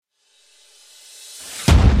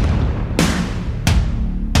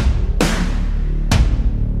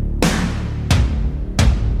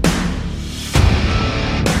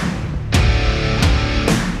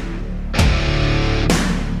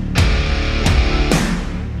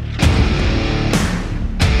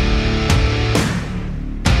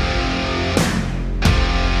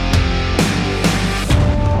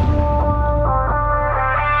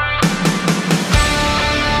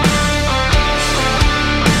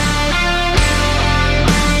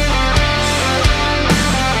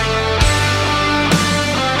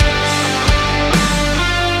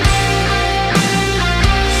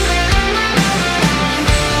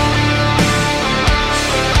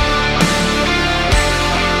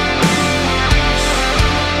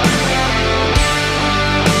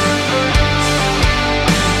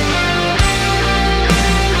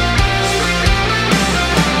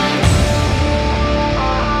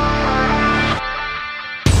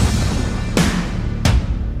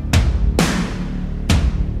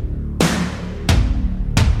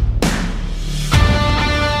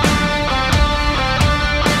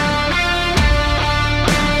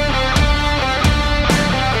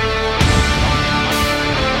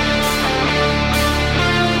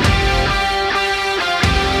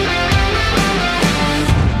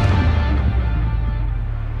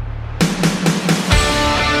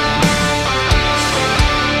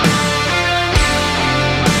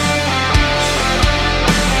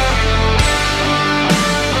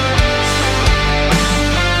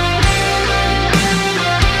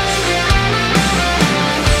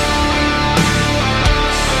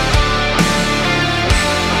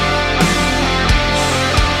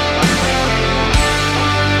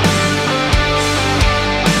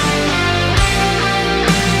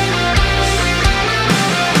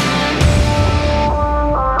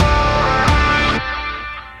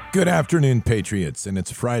Good afternoon, Patriots, and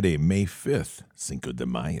it's Friday, May 5th, Cinco de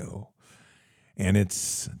Mayo. And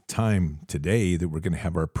it's time today that we're going to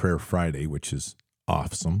have our Prayer Friday, which is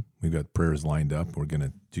awesome. We've got prayers lined up. We're going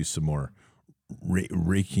to do some more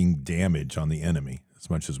raking damage on the enemy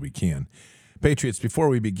as much as we can. Patriots, before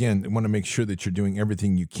we begin, I want to make sure that you're doing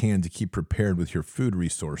everything you can to keep prepared with your food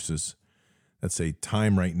resources. That's a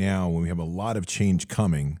time right now when we have a lot of change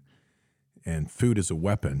coming, and food is a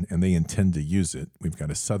weapon, and they intend to use it. We've got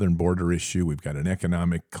a southern border issue. We've got an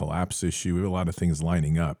economic collapse issue. We have a lot of things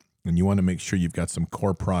lining up, and you want to make sure you've got some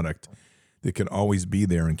core product that can always be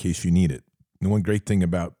there in case you need it. And the one great thing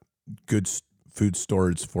about good food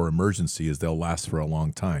storage for emergency is they'll last for a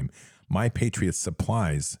long time. My Patriot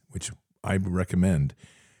Supplies, which I recommend,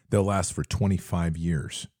 they'll last for 25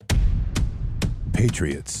 years.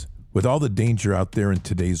 Patriots. With all the danger out there in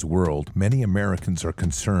today's world, many Americans are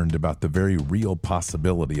concerned about the very real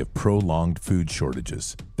possibility of prolonged food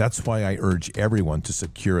shortages. That's why I urge everyone to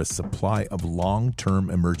secure a supply of long-term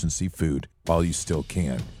emergency food while you still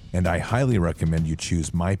can. And I highly recommend you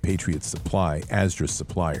choose My Patriot Supply as your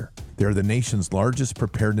supplier. They're the nation's largest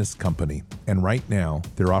preparedness company, and right now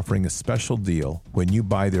they're offering a special deal when you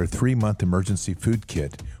buy their 3-month emergency food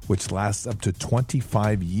kit, which lasts up to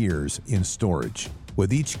 25 years in storage.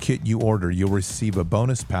 With each kit you order, you'll receive a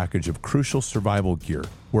bonus package of crucial survival gear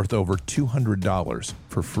worth over $200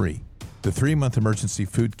 for free. The 3-month emergency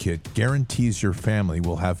food kit guarantees your family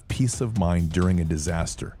will have peace of mind during a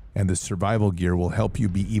disaster, and the survival gear will help you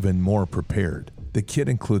be even more prepared. The kit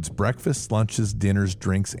includes breakfast, lunches, dinners,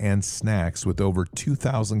 drinks, and snacks with over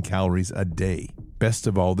 2,000 calories a day. Best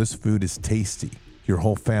of all, this food is tasty. Your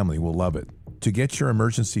whole family will love it. To get your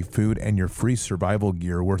emergency food and your free survival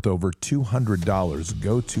gear worth over $200,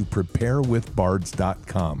 go to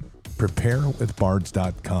preparewithbards.com.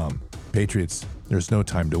 Preparewithbards.com. Patriots, there's no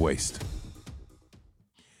time to waste.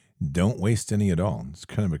 Don't waste any at all. It's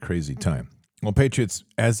kind of a crazy time. Well, Patriots,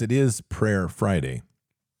 as it is Prayer Friday,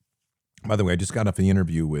 by the way, I just got off an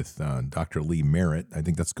interview with Dr. Lee Merritt. I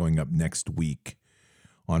think that's going up next week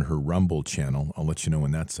on her Rumble channel. I'll let you know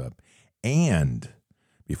when that's up. And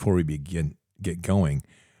before we get going,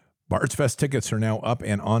 Bards Fest tickets are now up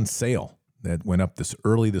and on sale. That went up this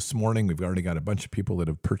morning. We've already got a bunch of people that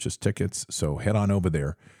have purchased tickets, so head on over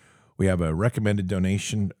there. We have a recommended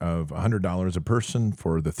donation of $100 a person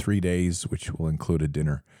for the 3 days, which will include a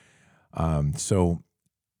dinner. So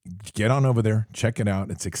get on over there, check it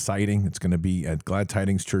out. It's exciting. It's going to be at Glad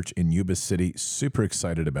Tidings Church in Yuba City. Super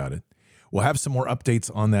excited about it. We'll have some more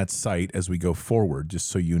updates on that site as we go forward, just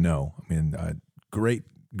so you know. I mean, great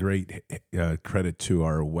credit to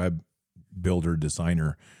our web builder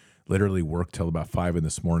designer. Literally worked till about 5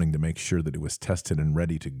 this morning to make sure that it was tested and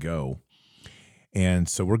ready to go. And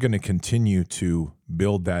so we're going to continue to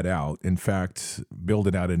build that out. In fact, build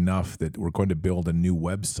it out enough that we're going to build a new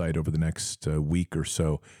website over the next week or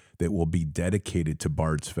so that will be dedicated to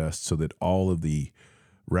Bards Fest so that all of the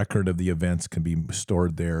record of the events can be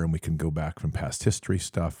stored there and we can go back from past history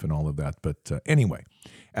stuff and all of that. But anyway,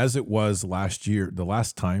 as it was last year, the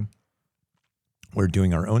last time, we're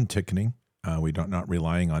doing our own ticketing. We're not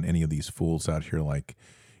relying on any of these fools out here like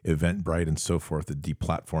Eventbrite and so forth that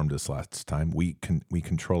deplatformed us last time. We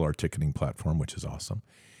control our ticketing platform, which is awesome.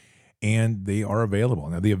 And they are available.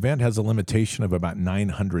 Now, the event has a limitation of about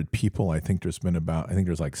 900 people. I think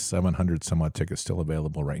there's like 700 some odd tickets still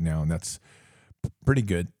available right now. And that's pretty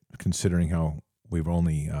good considering how we've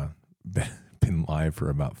only been live for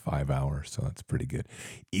about 5 hours. So that's pretty good.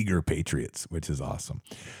 Eager Patriots, which is awesome.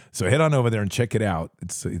 So head on over there and check it out.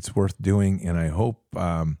 It's worth doing. And I hope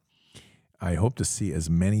to see as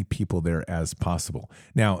many people there as possible.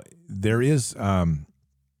 Now, there is, so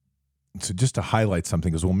just to highlight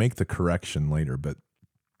something, because we'll make the correction later, but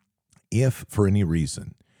if for any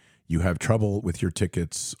reason you have trouble with your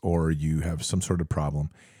tickets or you have some sort of problem,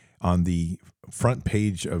 on the front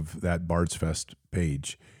page of that Bards Fest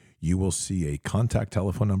page, you will see a contact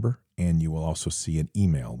telephone number and you will also see an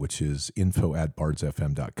email, which is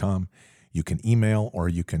info@bardsfm.com. You can email or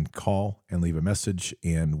you can call and leave a message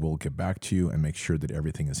and we'll get back to you and make sure that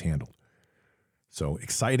everything is handled. So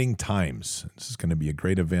exciting times. This is going to be a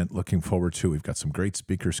great event. Looking forward to it. We've got some great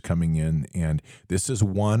speakers coming in and this is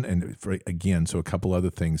one. And so a couple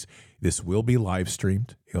other things. This will be live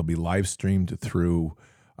streamed. It'll be live streamed through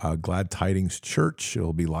Glad Tidings Church.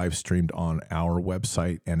 It'll be live streamed on our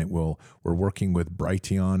website, and we're working with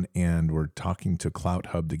Brighteon, and we're talking to Clout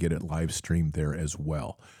Hub to get it live streamed there as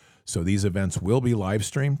well. So these events will be live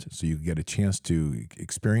streamed, so you get a chance to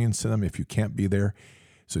experience them if you can't be there.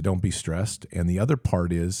 So don't be stressed. And the other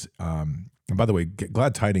part is, and by the way,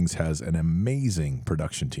 Glad Tidings has an amazing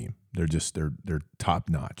production team. They're top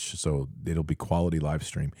notch. So it'll be quality live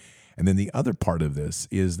stream. And then the other part of this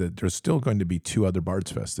is that there's still going to be 2 other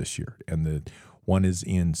Bards Fest this year, and the one is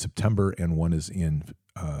in September and one is in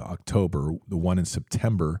October. The one in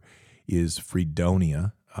September is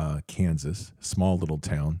Fredonia, Kansas, small little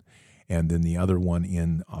town. And then the other one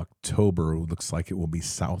in October looks like it will be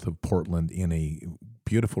south of Portland in a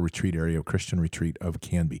beautiful retreat area, a Christian retreat of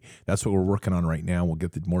Canby. That's what we're working on right now. We'll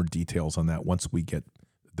get the more details on that once we get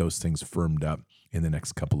those things firmed up in the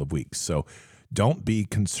next couple of weeks. So don't be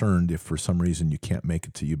concerned if for some reason you can't make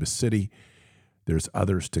it to Yuba City. There's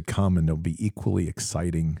others to come, and they'll be equally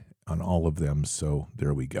exciting on all of them. So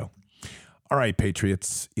there we go. All right,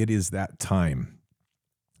 Patriots, it is that time,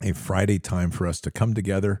 a Friday time for us to come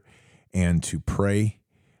together and to pray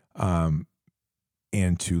and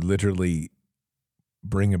to literally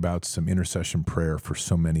bring about some intercession prayer for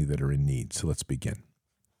so many that are in need. So let's begin.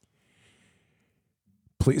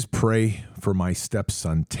 Please pray for my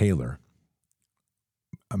stepson, Taylor.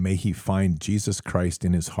 May he find Jesus Christ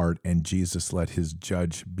in his heart, and Jesus let his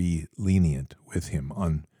judge be lenient with him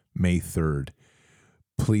on May 3rd.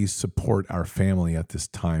 Please support our family at this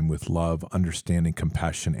time with love, understanding,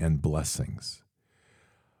 compassion, and blessings.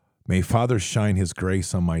 May Father shine his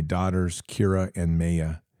grace on my daughters, Kira and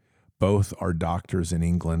Maya. Both are doctors in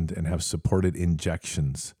England and have supported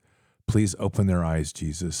injections. Please open their eyes,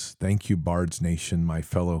 Jesus. Thank you, Bards Nation, my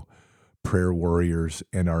fellow prayer warriors,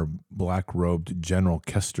 and our black-robed General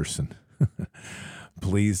Kesterson.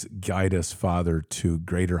 Please guide us, Father, to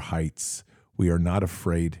greater heights. We are not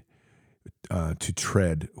afraid to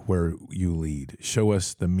tread where you lead. Show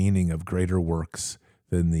us the meaning of greater works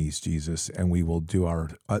than these, Jesus, and we will do our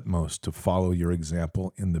utmost to follow your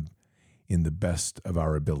example in the best of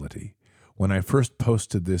our ability. When I first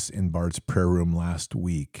posted this in Bard's prayer room last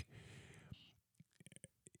week,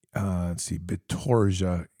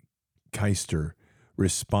 Bitorja Keister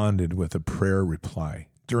responded with a prayer reply.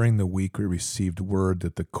 During the week, we received word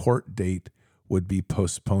that the court date would be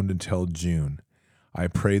postponed until June. I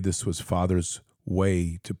pray this was Father's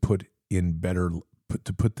way to put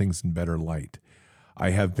things in better light. I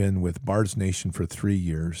have been with Bards Nation for 3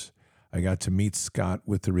 years. I got to meet Scott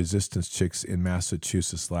with the Resistance Chicks in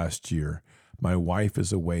Massachusetts last year. My wife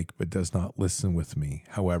is awake but does not listen with me.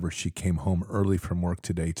 However, she came home early from work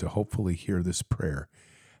today to hopefully hear this prayer.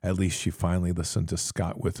 At least she finally listened to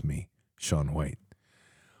Scott with me, Sean White.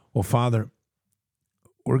 Well, Father,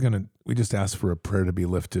 we just ask for a prayer to be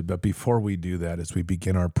lifted. But before we do that, as we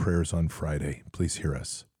begin our prayers on Friday, please hear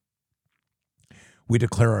us. We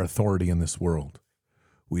declare our authority in this world.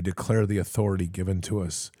 We declare the authority given to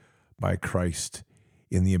us by Christ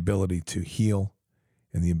in the ability to heal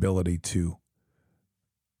and the ability to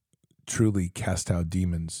truly cast out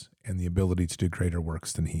demons and the ability to do greater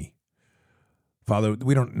works than he. Father,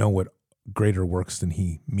 we don't know what greater works than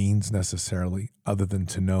he means necessarily, other than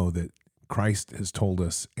to know that Christ has told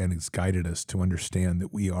us and has guided us to understand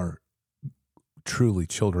that we are truly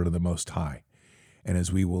children of the Most High. And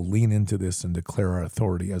as we will lean into this and declare our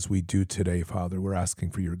authority as we do today, Father, we're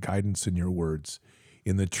asking for your guidance in your words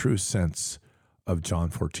in the true sense of John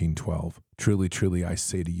 14:12. Truly, truly, I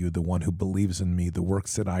say to you, the one who believes in me, the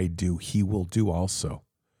works that I do, he will do also.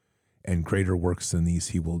 And greater works than these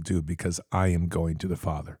he will do, because I am going to the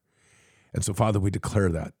Father. And so, Father, we declare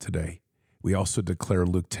that today. We also declare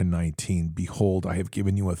Luke 10:19, behold, I have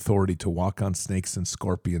given you authority to walk on snakes and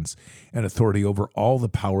scorpions and authority over all the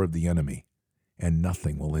power of the enemy, and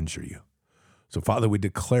nothing will injure you. So, Father, we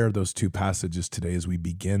declare those 2 passages today as we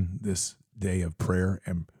begin this day of prayer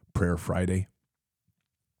and Prayer Friday,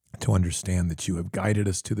 to understand that you have guided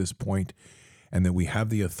us to this point and that we have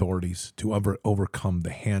the authorities to overcome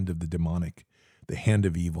the hand of the demonic, the hand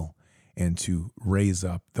of evil, and to raise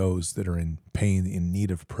up those that are in pain, in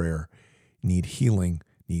need of prayer, need healing,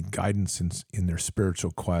 need guidance in their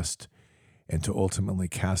spiritual quest, and to ultimately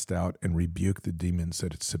cast out and rebuke the demons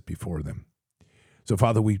that sit before them. So,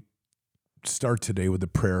 Father, we start today with a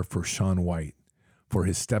prayer for Sean White, for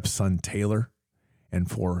his stepson Taylor, and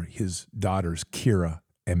for his daughters Kira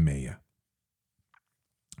and Maya.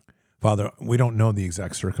 Father, we don't know the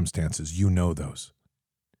exact circumstances. You know those.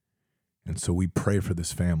 And so we pray for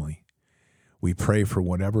this family. We pray for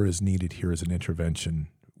whatever is needed here as an intervention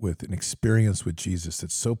with an experience with Jesus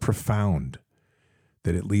that's so profound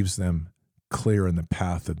that it leaves them clear in the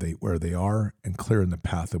path of where they are and clear in the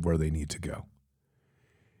path of where they need to go.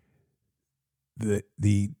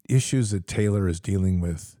 The issues that Taylor is dealing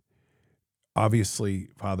with, obviously,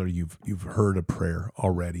 Father, you've heard a prayer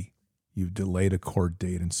already. You've delayed a court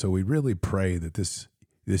date. And so we really pray that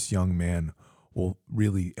this young man will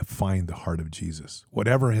really find the heart of Jesus.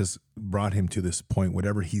 Whatever has brought him to this point,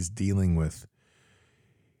 whatever he's dealing with,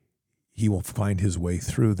 he will find his way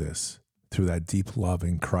through this, through that deep love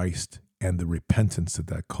in Christ and the repentance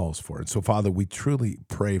that calls for. And so, Father, we truly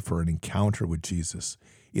pray for an encounter with Jesus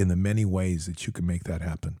in the many ways that you can make that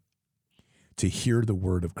happen, to hear the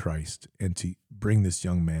word of Christ and to bring this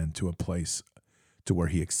young man to a place to where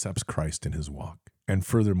he accepts Christ in his walk. And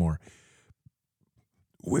furthermore,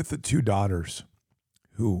 with the two daughters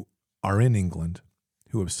who are in England,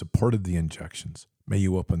 who have supported the injections, may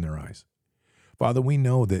you open their eyes. Father, we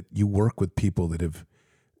know that you work with people that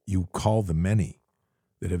you call the many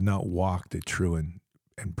that have not walked a true and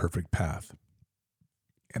perfect path.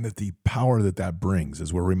 And that the power that brings,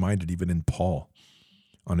 as we're reminded even in Paul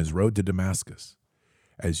on his road to Damascus,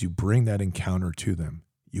 as you bring that encounter to them,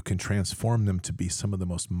 you can transform them to be some of the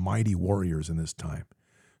most mighty warriors in this time.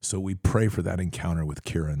 So we pray for that encounter with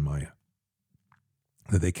Kira and Maya,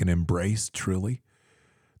 that they can embrace truly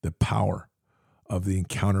the power of the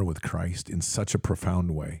encounter with Christ in such a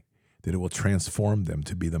profound way that it will transform them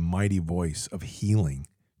to be the mighty voice of healing,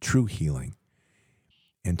 true healing,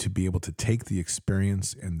 and to be able to take the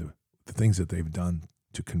experience and the things that they've done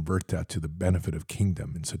to convert that to the benefit of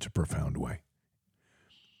kingdom in such a profound way.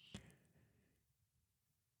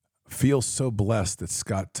 Feel so blessed that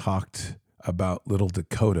Scott talked about little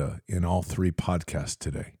Dakota in all three podcasts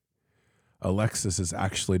today. Alexis is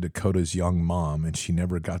actually Dakota's young mom, and she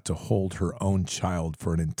never got to hold her own child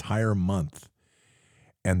for an entire month.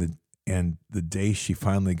 And the day she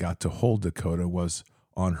finally got to hold Dakota was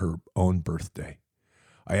on her own birthday.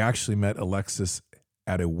 I actually met Alexis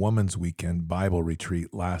at a Women's Weekend Bible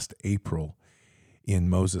retreat last April in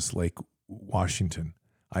Moses Lake, Washington.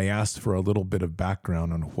 I asked for a little bit of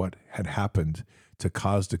background on what had happened to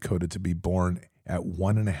cause Dakota to be born at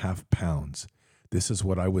 1.5 pounds. This is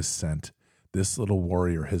what I was sent. This little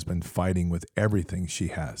warrior has been fighting with everything she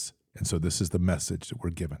has. And so this is the message that we're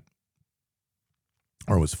given,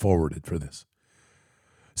 or was forwarded for this.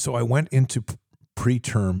 So I went into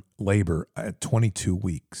preterm labor at 22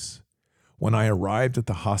 weeks. When I arrived at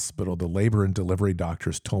the hospital, the labor and delivery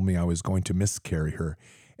doctors told me I was going to miscarry her,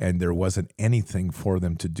 and there wasn't anything for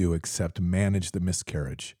them to do except manage the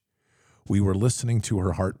miscarriage. We were listening to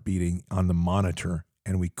her heart beating on the monitor,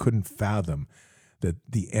 and we couldn't fathom that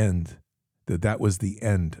that was the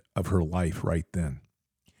end of her life right then.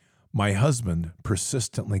 My husband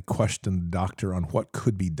persistently questioned the doctor on what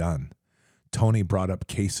could be done. Tony brought up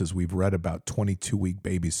cases we've read about 22-week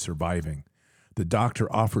babies surviving. The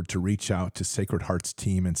doctor offered to reach out to Sacred Heart's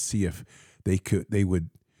team and see if they would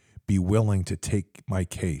be willing to take my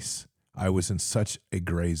case. I was in such a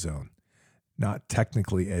gray zone, not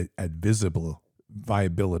technically at visible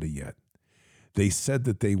viability yet. They said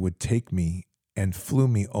that they would take me and flew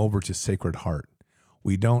me over to Sacred Heart.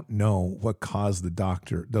 We don't know what caused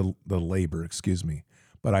the labor,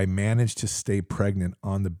 but I managed to stay pregnant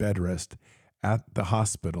on the bed rest at the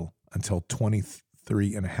hospital until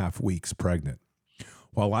 23 and a half weeks pregnant.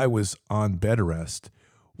 While I was on bed rest,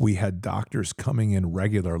 we had doctors coming in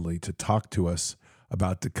regularly to talk to us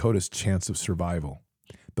about Dakota's chance of survival.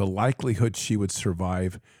 The likelihood she would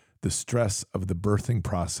survive the stress of the birthing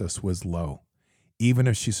process was low. Even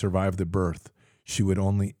if she survived the birth, she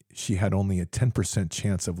had only a 10%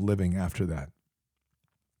 chance of living after that.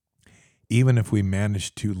 Even if we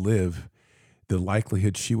managed to live, the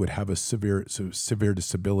likelihood she would have severe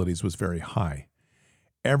disabilities was very high.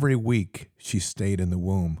 Every week she stayed in the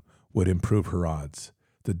womb would improve her odds.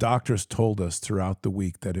 The doctors told us throughout the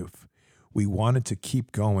week that if we wanted to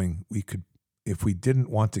keep going, we could. If we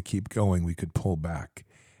didn't want to keep going, we could pull back.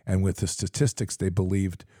 And with the statistics, they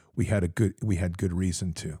believed we had good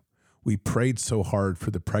reason to. We prayed so hard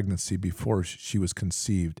for the pregnancy before she was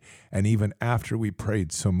conceived, and even after we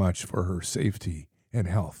prayed so much for her safety and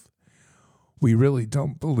health. We really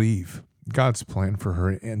don't believe God's plan for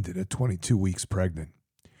her ended at 22 weeks pregnant.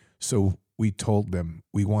 So we told them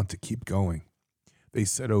we want to keep going. They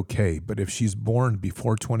said okay, but if she's born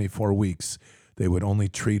before 24 weeks, they would only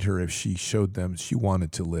treat her if she showed them she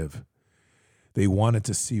wanted to live. They wanted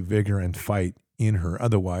to see vigor and fight in her,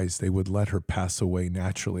 otherwise they would let her pass away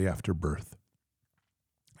naturally after birth.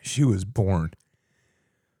 She was born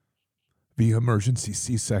via emergency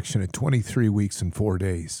C-section at 23 weeks and 4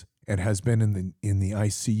 days and has been in the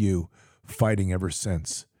ICU fighting ever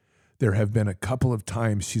since. There have been a couple of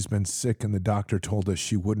times she's been sick and the doctor told us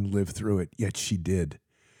she wouldn't live through it, yet she did.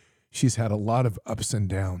 She's had a lot of ups and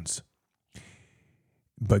downs.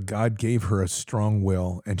 But God gave her a strong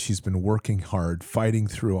will, and she's been working hard, fighting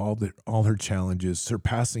through all her challenges,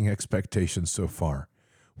 surpassing expectations so far.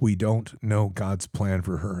 We don't know God's plan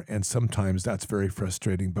for her, and sometimes that's very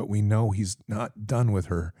frustrating, but we know He's not done with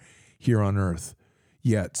her here on earth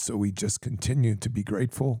yet. So we just continue to be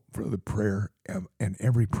grateful for the prayer, and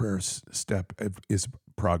every prayer step is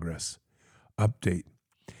progress. Update.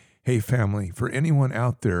 Hey, family, for anyone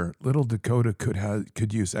out there, little Dakota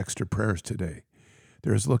could use extra prayers today.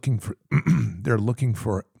 They're looking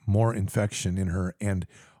for more infection in her and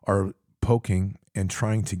are poking and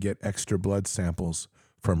trying to get extra blood samples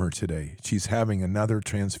from her today. She's having another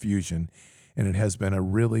transfusion, and it has been a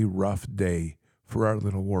really rough day for our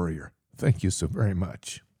little warrior. Thank you so very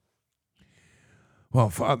much.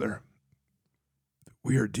 Well, Father,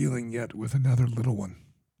 we are dealing yet with another little one,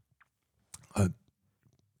 an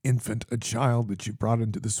infant, a child that you brought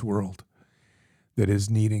into this world that is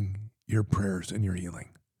needing your prayers and your healing.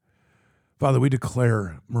 Father, we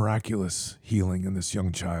declare miraculous healing in this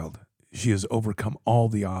young child. She has overcome all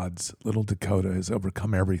the odds. Little Dakota has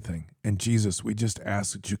overcome everything. And Jesus, we just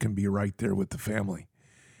ask that you can be right there with the family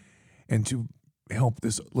and to help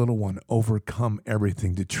this little one overcome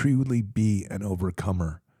everything, to truly be an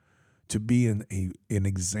overcomer, to be an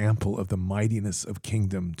example of the mightiness of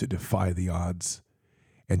kingdom, to defy the odds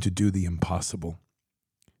and to do the impossible.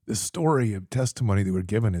 The story of testimony that we're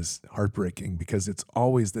given is heartbreaking because it's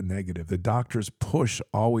always the negative. The doctors push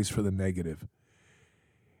always for the negative.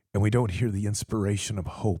 And we don't hear the inspiration of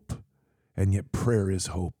hope. And yet prayer is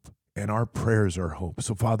hope. And our prayers are hope.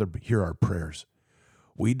 So, Father, hear our prayers.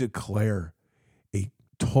 We declare a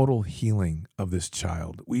total healing of this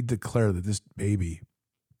child. We declare that this baby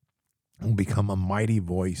will become a mighty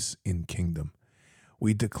voice in kingdom.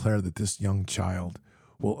 We declare that this young child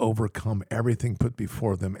will overcome everything put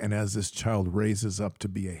before them. And as this child raises up to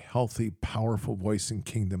be a healthy, powerful voice in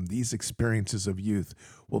kingdom, these experiences of youth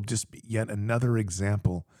will just be yet another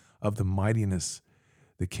example of the mightiness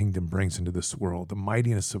the kingdom brings into this world, the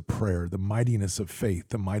mightiness of prayer, the mightiness of faith,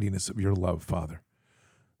 the mightiness of your love, Father.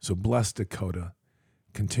 So bless Dakota.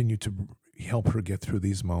 Continue to help her get through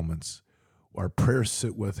these moments. Our prayers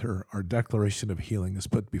sit with her. Our declaration of healing is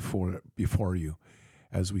put before you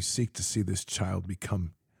as we seek to see this child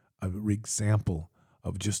become an example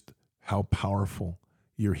of just how powerful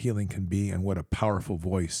your healing can be and what a powerful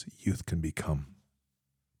voice youth can become.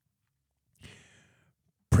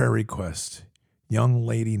 Prayer request. Young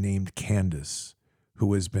lady named Candace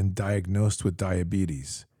who has been diagnosed with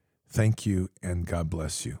diabetes. Thank you and God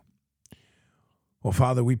bless you. Well,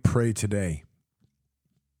 Father, we pray today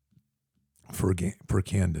for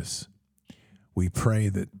Candace. We pray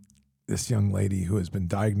that this young lady who has been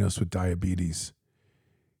diagnosed with diabetes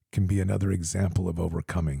can be another example of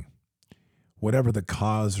overcoming. Whatever the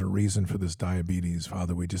cause or reason for this diabetes,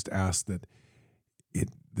 Father, we just ask that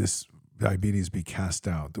this diabetes be cast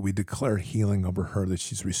out, that we declare healing over her, that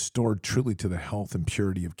she's restored truly to the health and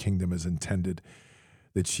purity of kingdom as intended,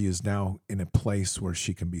 that she is now in a place where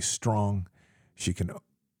she can be strong, she can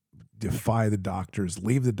defy the doctors,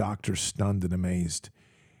 leave the doctors stunned and amazed,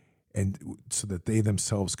 and so that they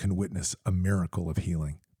themselves can witness a miracle of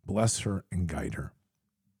healing. Bless her and guide her.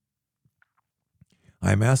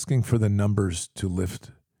 I am asking for the numbers to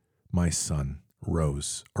lift my son,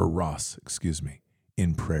 Ross,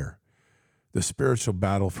 in prayer. The spiritual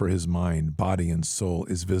battle for his mind, body, and soul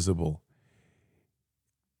is visible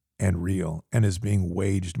and real and is being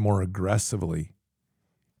waged more aggressively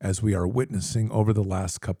as we are witnessing over the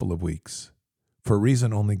last couple of weeks. For a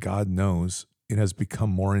reason only God knows, it has become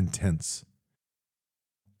more intense.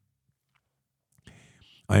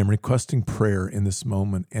 I am requesting prayer in this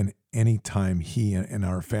moment and any time he and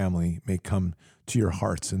our family may come to your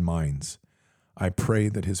hearts and minds. I pray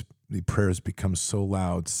that the prayers become so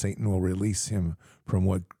loud, Satan will release him from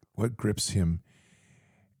what grips him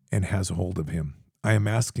and has hold of him. I am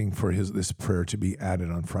asking for this prayer to be added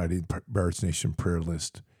on Friday Barrett's Nation prayer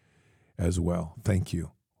list as well. Thank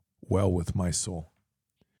you. Well with my soul.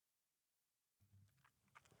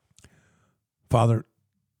 Father,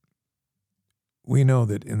 we know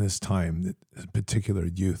that in this time that particular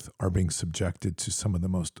youth are being subjected to some of the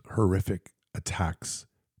most horrific attacks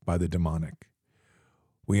by the demonic.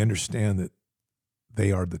 We understand that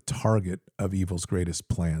they are the target of evil's greatest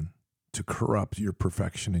plan to corrupt your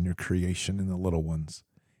perfection and your creation in the little ones,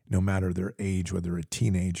 no matter their age, whether a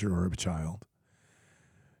teenager or a child,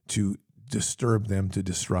 to disturb them, to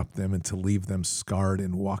disrupt them, and to leave them scarred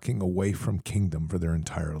and walking away from kingdom for their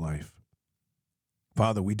entire life.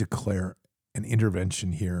 Father, we declare an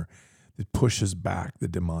intervention here that pushes back the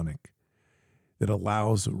demonic, that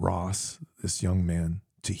allows Ross, this young man,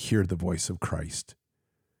 to hear the voice of Christ,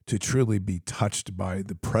 to truly be touched by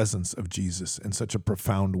the presence of Jesus in such a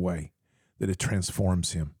profound way that it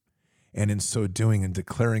transforms him And in so doing and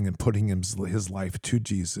declaring and putting his life to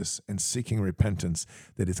Jesus and seeking repentance,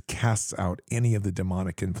 that it casts out any of the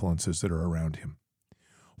demonic influences that are around him.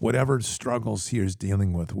 Whatever struggles he is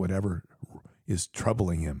dealing with, whatever is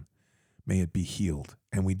troubling him, may it be healed.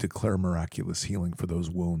 And we declare miraculous healing for those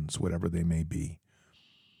wounds, whatever they may be.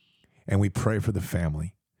 And we pray for the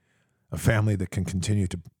family, a family that can continue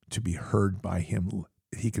to be heard by him.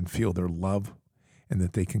 He can feel their love, and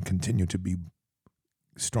that they can continue to be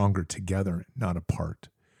stronger together, not apart.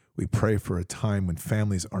 We pray for a time when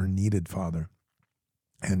families are needed, Father.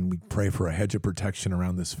 And we pray for a hedge of protection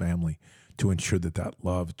around this family to ensure that that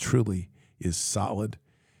love truly is solid,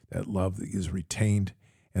 that love that is retained,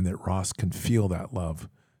 and that Ross can feel that love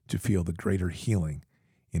to feel the greater healing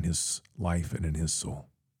in his life and in his soul.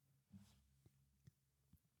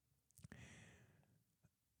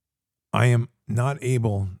 I am not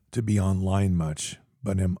able to be online much,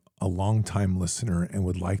 but am a longtime listener and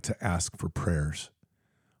would like to ask for prayers.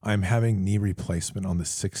 I am having knee replacement on the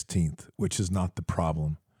 16th, which is not the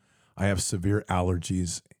problem. I have severe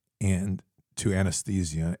allergies and to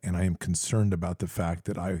anesthesia, and I am concerned about the fact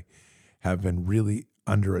that I have been really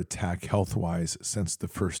under attack health-wise since the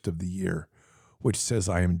first of the year, which says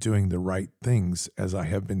I am doing the right things as I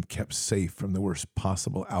have been kept safe from the worst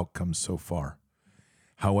possible outcomes so far.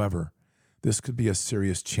 However, this could be a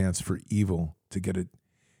serious chance for evil to get a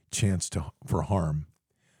chance for harm.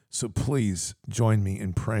 So please join me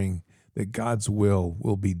in praying that God's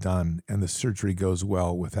will be done and the surgery goes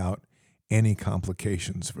well without any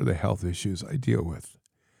complications for the health issues I deal with.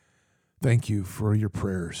 Thank you for your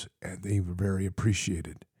prayers, and they were very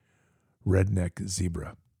appreciated. Redneck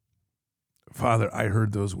Zebra. Father, I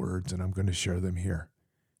heard those words, and I'm going to share them here.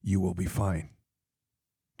 You will be fine.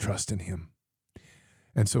 Trust in him.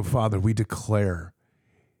 And so, Father, we declare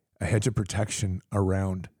a hedge of protection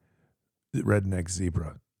around the Redneck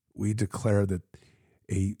Zebra. We declare that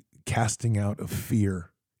a casting out of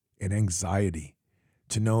fear and anxiety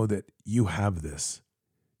to know that you have this.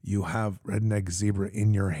 You have Redneck Zebra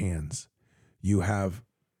in your hands. You have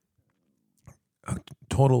a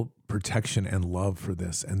total protection and love for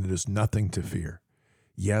this, and there's nothing to fear.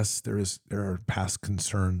 Yes, there are past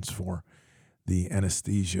concerns for the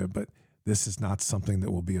anesthesia, but this is not something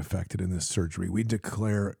that will be affected in this surgery. We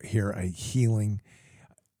declare here a healing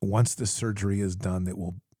once the surgery is done that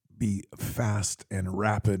will be fast and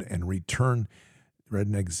rapid and return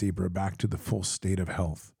Redneck Zebra back to the full state of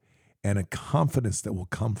health, and a confidence that will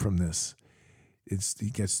come from this. He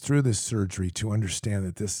gets through this surgery to understand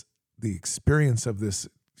that the experience of this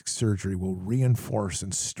surgery will reinforce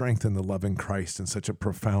and strengthen the love in Christ in such a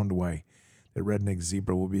profound way that Redneck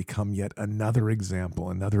Zebra will become yet another example,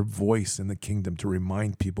 another voice in the kingdom to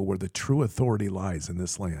remind people where the true authority lies in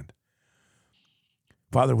this land.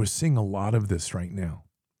 Father, we're seeing a lot of this right now,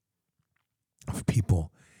 of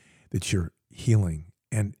people that you're healing.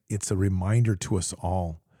 And it's a reminder to us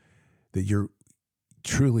all that you're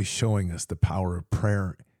truly showing us the power of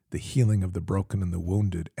prayer, the healing of the broken and the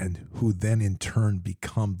wounded, and who then in turn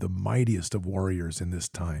become the mightiest of warriors in this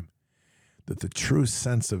time. That the true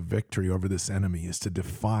sense of victory over this enemy is to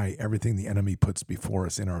defy everything the enemy puts before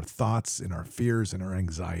us in our thoughts, in our fears, and our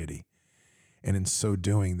anxiety. And in so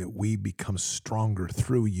doing, that we become stronger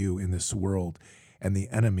through you in this world, and the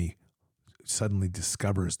enemy suddenly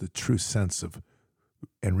discovers the true sense of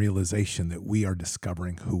and realization that we are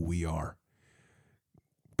discovering who we are.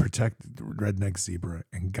 Protect Redneck Zebra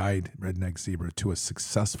and guide Redneck Zebra to a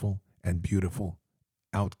successful and beautiful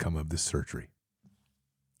outcome of this surgery.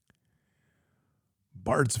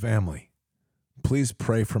 Bard's family, please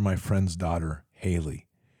pray for my friend's daughter, Haley.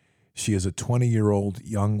 She is a 20-year-old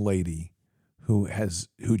young lady who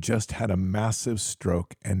just had a massive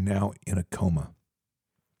stroke and now in a coma.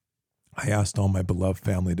 I asked all my beloved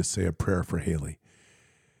family to say a prayer for Haley.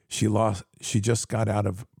 She just got out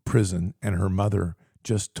of prison, and her mother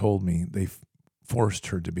just told me they forced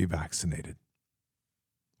her to be vaccinated.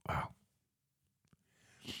 Wow.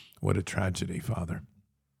 What a tragedy, Father.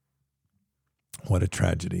 What a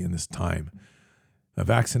tragedy in this time. A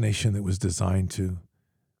vaccination that was designed to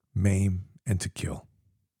maim and to kill.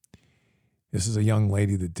 This is a young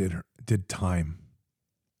lady that did time,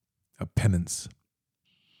 a penance,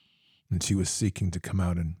 and she was seeking to come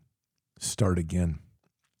out and start again.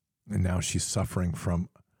 And now she's suffering from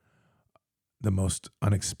the most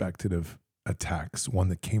unexpected of attacks, one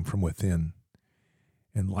that came from within,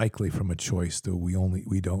 and likely from a choice, though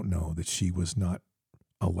we don't know, that she was not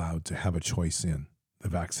allowed to have a choice in the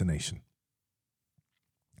vaccination.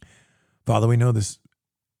 Father, we know this,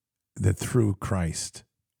 that through Christ,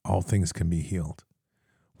 all things can be healed.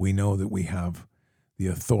 We know that we have the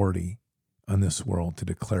authority on this world to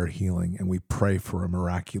declare healing, and we pray for a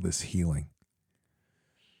miraculous healing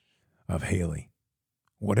of Haley.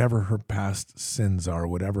 Whatever her past sins are,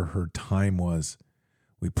 whatever her time was,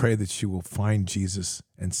 we pray that she will find Jesus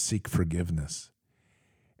and seek forgiveness.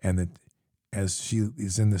 And that as she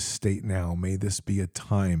is in this state now, may this be a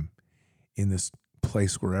time in this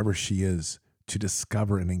place, wherever she is, to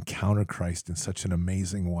discover and encounter Christ in such an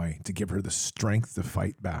amazing way, to give her the strength to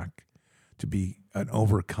fight back, to be an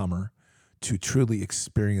overcomer, to truly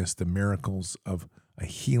experience the miracles of a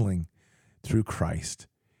healing through Christ,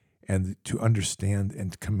 and to understand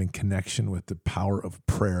and come in connection with the power of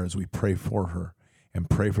prayer as we pray for her and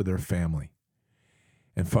pray for their family.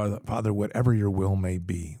 And Father, whatever your will may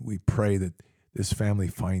be, we pray that this family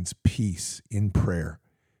finds peace in prayer,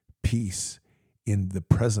 peace in the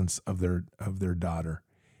presence of their daughter,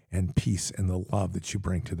 and peace in the love that you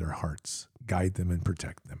bring to their hearts. Guide them and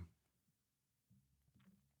protect them.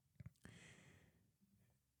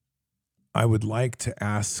 I would like to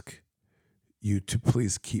ask you to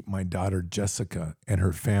please keep my daughter Jessica and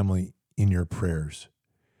her family in your prayers.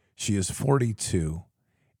 She is 42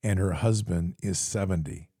 and her husband is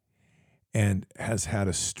 70 and has had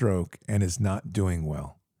a stroke and is not doing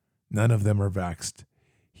well. None of them are vaxxed.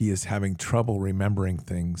 He is having trouble remembering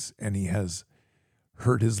things, and he has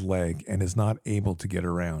hurt his leg and is not able to get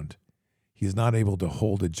around. He's not able to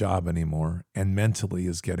hold a job anymore and mentally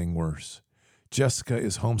is getting worse. Jessica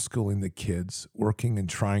is homeschooling the kids, working and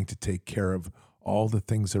trying to take care of all the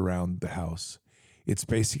things around the house. It's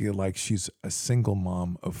basically like she's a single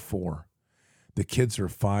mom of 4. The kids are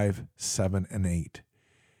 5, 7, and 8.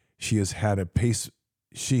 She has had a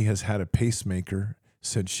pacemaker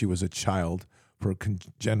since she was a child for a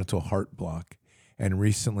congenital heart block, and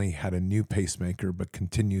recently had a new pacemaker, but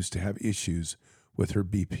continues to have issues with her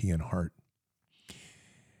BP and heart,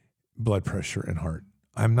 blood pressure and heart.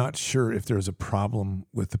 I'm not sure if there's a problem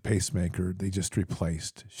with the pacemaker they just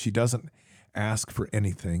replaced. She doesn't ask for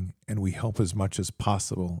anything, and we help as much as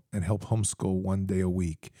possible and help homeschool 1 day a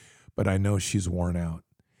week, but I know she's worn out.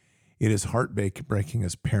 It is heartbreaking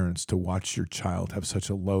as parents to watch your child have such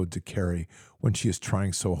a load to carry when she is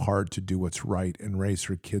trying so hard to do what's right and raise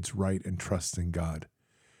her kids right and trust in God.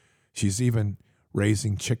 She's even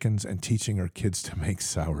raising chickens and teaching her kids to make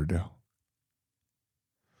sourdough.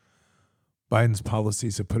 Biden's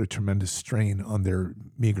policies have put a tremendous strain on their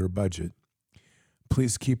meager budget.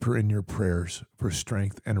 Please keep her in your prayers for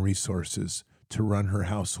strength and resources to run her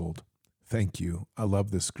household. Thank you. I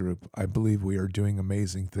love this group. I believe we are doing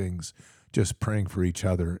amazing things, just praying for each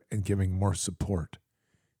other and giving more support.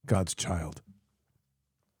 God's child.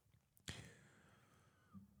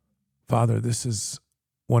 Father, this is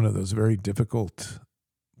one of those very difficult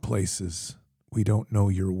places. We don't know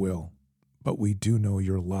your will, but we do know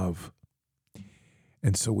your love.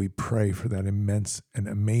 And so we pray for that immense and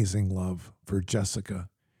amazing love for Jessica,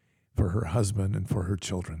 for her husband, and for her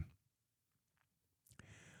children.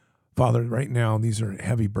 Father, right now, these are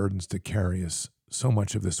heavy burdens to carry, as so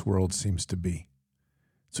much of this world seems to be.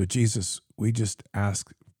 So Jesus, we just ask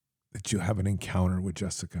that you have an encounter with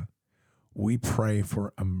Jessica. We pray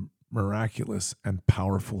for a miraculous and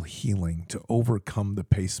powerful healing to overcome the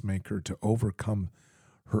pacemaker, to overcome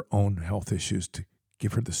her own health issues, to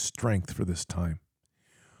give her the strength for this time.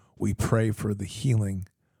 We pray for the healing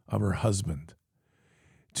of her husband,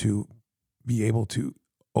 to be able to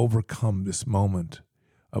overcome this moment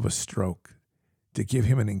of a stroke, to give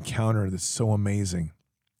him an encounter that's so amazing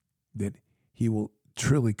that he will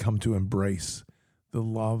truly come to embrace the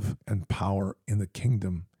love and power in the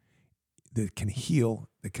kingdom that can heal,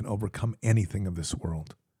 that can overcome anything of this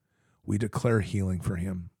world. We declare healing for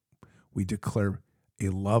him. We declare a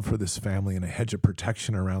love for this family and a hedge of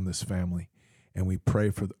protection around this family. And we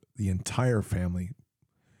pray for the entire family,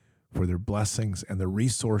 for their blessings and the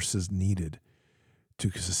resources needed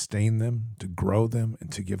to sustain them, to grow them,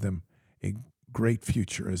 and to give them a great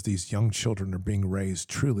future as these young children are being raised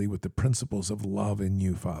truly with the principles of love in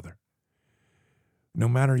you, Father. No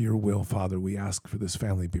matter your will, Father, we ask for this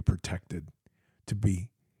family to be protected, to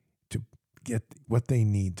get what they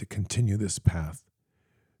need to continue this path,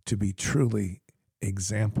 to be truly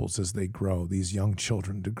examples as they grow, these young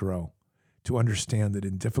children to grow, to understand that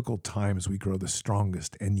in difficult times we grow the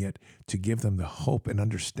strongest, and yet to give them the hope and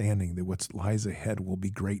understanding that what lies ahead will be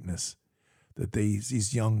greatness, that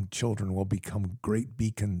these young children will become great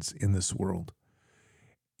beacons in this world,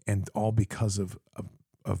 and all because of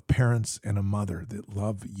parents and a mother that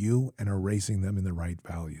love you and are raising them in the right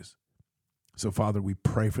values. So, Father, we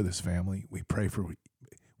pray for this family.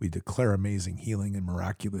 We declare amazing healing and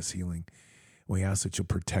miraculous healing. We ask that you'll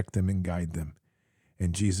protect them and guide them.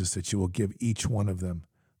 And Jesus, that you will give each one of them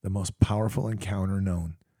the most powerful encounter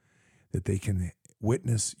known, that they can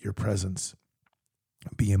witness your presence,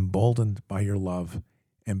 be emboldened by your love,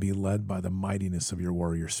 and be led by the mightiness of your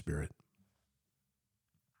warrior spirit.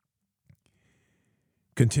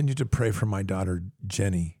 Continue to pray for my daughter,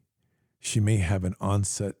 Jenny. She may have an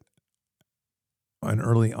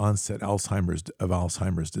early onset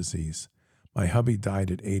Alzheimer's disease. My hubby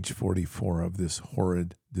died at age 44 of this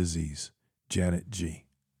horrid disease. Janet G.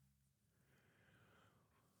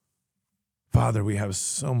 Father, we have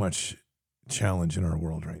so much challenge in our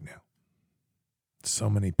world right now. So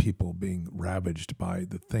many people being ravaged by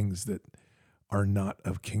the things that are not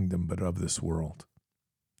of kingdom but of this world.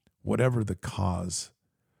 Whatever the cause,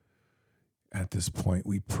 at this point,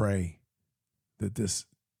 we pray that this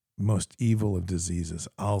most evil of diseases,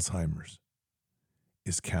 Alzheimer's,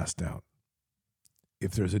 is cast out.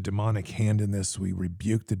 If there's a demonic hand in this, we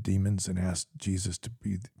rebuke the demons and ask Jesus to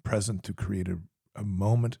be present to create a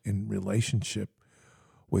moment in relationship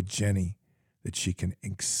with Jenny that she can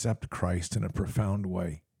accept Christ in a profound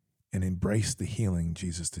way and embrace the healing,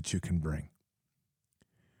 Jesus, that you can bring.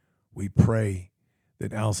 We pray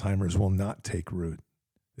that Alzheimer's will not take root,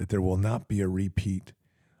 that there will not be a repeat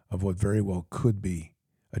of what very well could be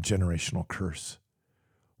a generational curse.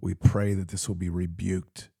 We pray that this will be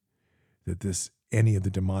rebuked, that any of the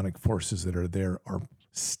demonic forces that are there are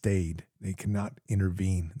stayed. They cannot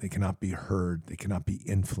intervene. They cannot be heard. They cannot be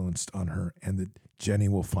influenced on her, and that Jenny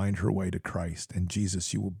will find her way to Christ. And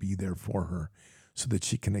Jesus, you will be there for her so that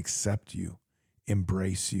she can accept you,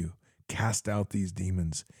 embrace you, cast out these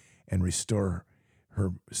demons, and restore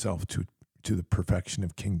herself to the perfection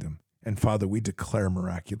of kingdom. And Father, we declare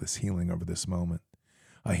miraculous healing over this moment,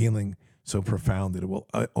 a healing so profound that it will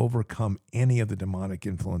overcome any of the demonic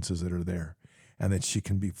influences that are there, and that she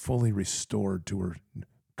can be fully restored to her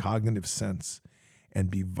cognitive sense and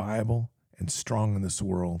be viable and strong in this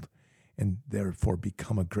world, and therefore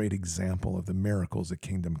become a great example of the miracles the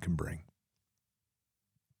kingdom can bring.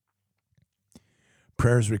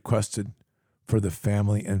 Prayers requested for the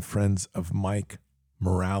family and friends of Mike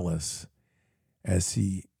Morales as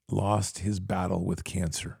he lost his battle with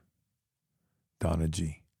cancer. Donna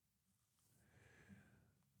G.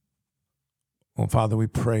 Well, Father, we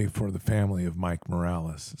pray for the family of Mike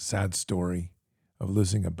Morales, sad story of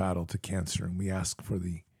losing a battle to cancer, and we ask for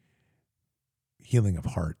the healing of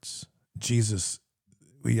hearts. Jesus,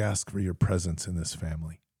 we ask for your presence in this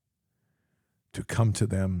family, to come to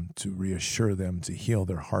them, to reassure them, to heal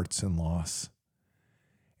their hearts in loss,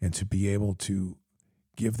 and to be able to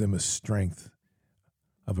give them a strength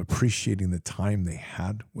of appreciating the time they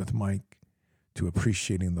had with Mike, to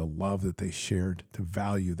appreciating the love that they shared, to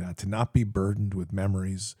value that, to not be burdened with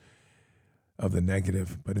memories of the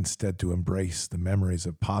negative, but instead to embrace the memories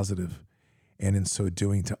of positive, and in so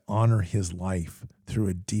doing to honor his life through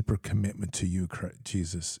a deeper commitment to you,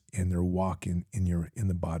 Jesus, in their walk in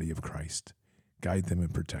the body of Christ. Guide them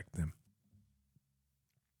and protect them.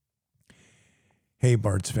 Hey,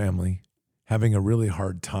 Bart's family, having a really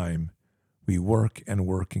hard time. We work and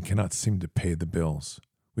cannot seem to pay the bills.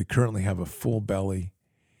 We currently have a full belly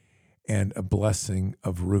and a blessing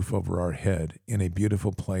of roof over our head in a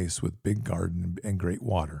beautiful place with big garden and great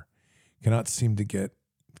water. Cannot seem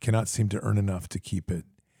to earn enough to keep it.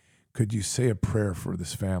 Could you say a prayer for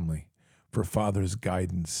this family, for Father's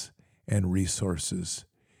guidance and resources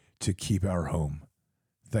to keep our home?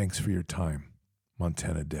 Thanks for your time,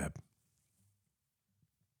 Montana Deb.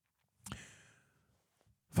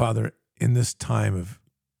 Father, in this time of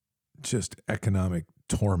just economic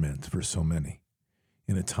torment for so many,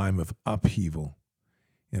 in a time of upheaval,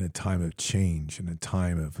 in a time of change, in a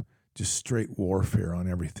time of just straight warfare on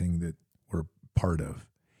everything that we're part of,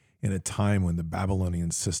 in a time when the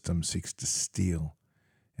Babylonian system seeks to steal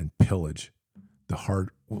and pillage the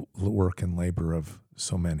hard work and labor of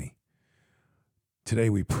so many. Today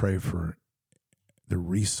we pray for the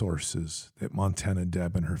resources that Montana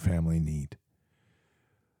Deb and her family need.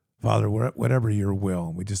 Father, whatever your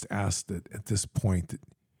will, we just ask that at this point that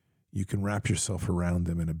you can wrap yourself around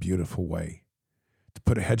them in a beautiful way, to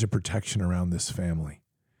put a hedge of protection around this family,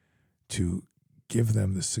 to give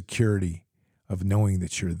them the security of knowing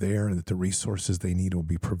that you're there and that the resources they need will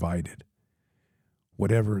be provided.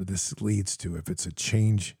 Whatever this leads to, if it's a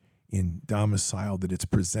change in domicile, that it's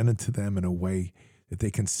presented to them in a way that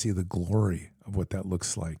they can see the glory of what that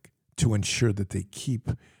looks like, to ensure that they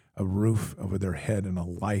keep a roof over their head and a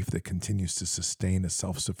life that continues to sustain a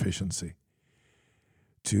self-sufficiency,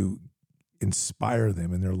 to inspire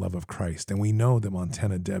them in their love of Christ. And we know that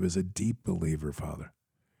Montana Deb is a deep believer, Father.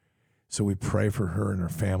 So we pray for her and her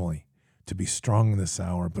family to be strong in this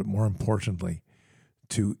hour, but more importantly,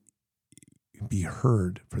 to be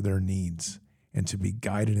heard for their needs and to be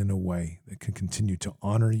guided in a way that can continue to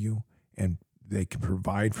honor you, and they can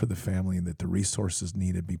provide for the family, and that the resources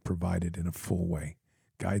needed be provided in a full way.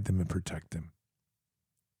 Guide them and protect them.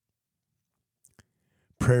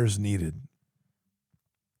 Prayers needed.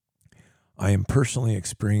 I am personally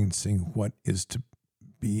experiencing what is to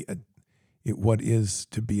be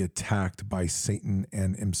attacked by Satan,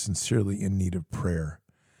 and am sincerely in need of prayer.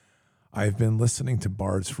 I have been listening to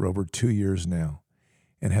Bards for over 2 years now,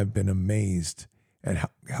 and have been amazed at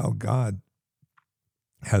how God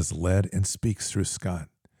has led and speaks through Scott.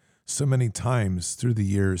 So many times through the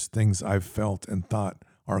years, things I've felt and thought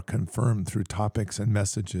are confirmed through topics and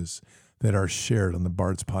messages that are shared on the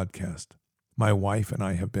Bards podcast. My wife and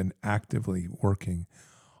I have been actively working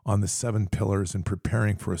on the 7 pillars and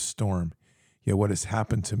preparing for a storm, yet what has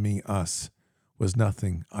happened to us, was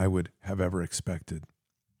nothing I would have ever expected.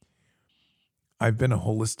 I've been a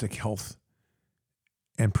holistic health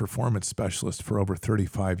and performance specialist for over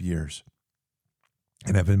 35 years,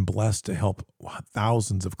 and have been blessed to help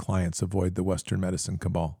thousands of clients avoid the Western medicine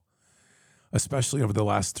cabal. Especially over the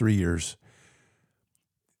last 3 years,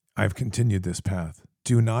 I've continued this path.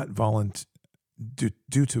 Due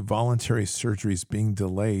to voluntary surgeries being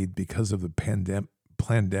delayed because of the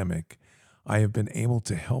pandemic, I have been able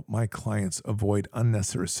to help my clients avoid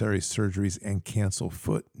unnecessary surgeries and cancel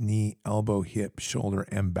foot, knee, elbow, hip, shoulder,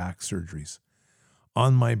 and back surgeries.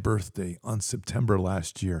 On my birthday, on September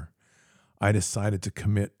last year, I decided to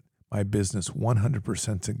commit my business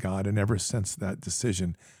 100% to God, and ever since that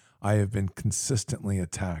decision, I have been consistently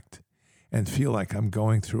attacked and feel like I'm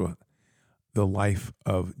going through the life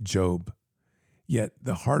of Job. Yet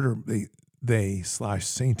the harder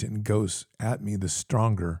Satan goes at me, the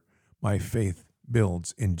stronger my faith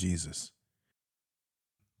builds in Jesus.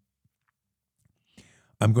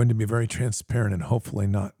 I'm going to be very transparent and hopefully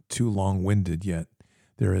not too long-winded yet.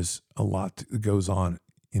 There is a lot that goes on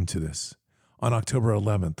into this. On October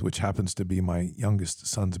 11th, which happens to be my youngest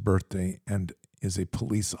son's birthday, and is a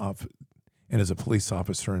police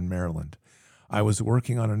officer in Maryland, I was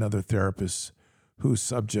working on another therapist who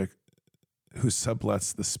sublets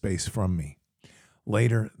the space from me.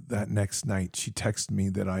 Later that next night, she texted me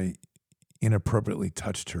that I inappropriately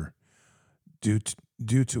touched her. Due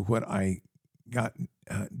to what I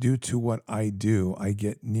do, I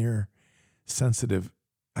get near sensitive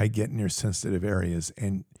areas,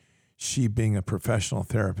 and she, being a professional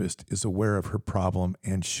therapist, is aware of her problem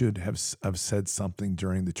and should have said something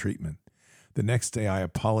during the treatment. The next day, I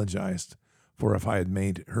apologized for if I had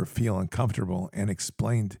made her feel uncomfortable, and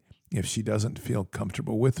explained if she doesn't feel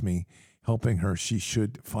comfortable with me helping her, she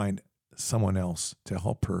should find someone else to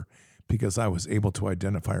help her, because I was able to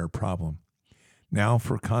identify her problem. Now,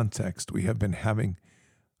 for context, we have been having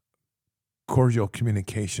cordial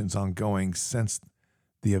communications ongoing since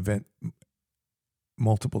the event,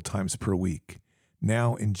 multiple times per week.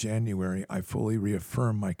 Now in January, I fully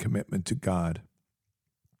reaffirm my commitment to God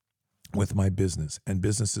with my business, and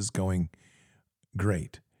business is going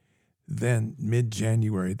great. Then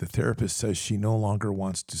mid-January, the therapist says she no longer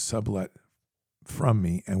wants to sublet from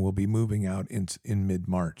me and will be moving out in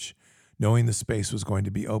mid-March. Knowing the space was going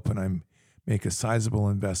to be open, I make a sizable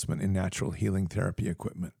investment in natural healing therapy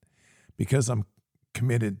equipment. Because I'm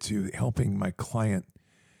committed to helping my client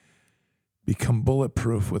become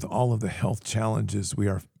bulletproof with all of the health challenges we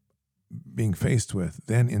are being faced with.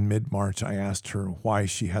 Then in mid-March, I asked her why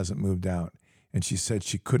she hasn't moved out, and she said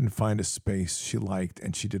she couldn't find a space she liked,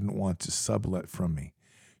 and she didn't want to sublet from me.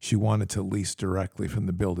 She wanted to lease directly from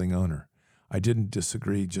the building owner. I didn't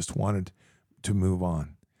disagree, just wanted to move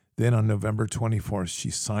on. Then on November 24th, she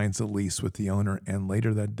signs a lease with the owner, and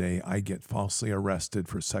later that day, I get falsely arrested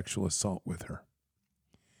for sexual assault with her.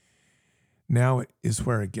 Now is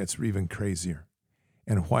where it gets even crazier,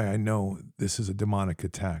 and why I know this is a demonic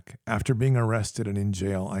attack. After being arrested and in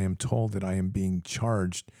jail, I am told that I am being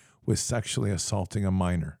charged with sexually assaulting a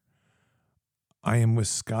minor. I am with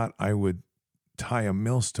Scott. I would tie a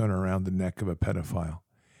millstone around the neck of a pedophile.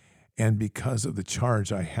 And because of the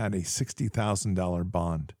charge, I had a $60,000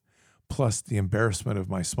 bond, plus the embarrassment of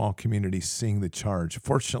my small community seeing the charge.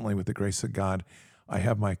 Fortunately, with the grace of God, I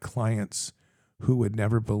have my clients who would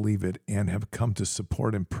never believe it and have come to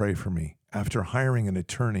support and pray for me. After hiring an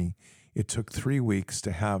attorney, it took 3 weeks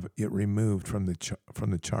to have it removed from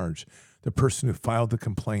the charge. The person who filed the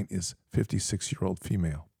complaint is a 56-year-old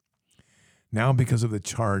female. Now, because of the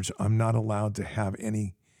charge, I'm not allowed to have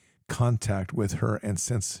any contact with her, and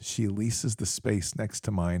since she leases the space next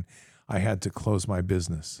to mine, I had to close my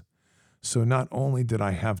business. So not only did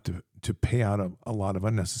I have to pay out a lot of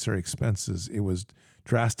unnecessary expenses, it was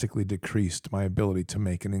drastically decreased my ability to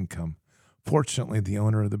make an income. Fortunately, the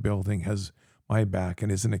owner of the building has my back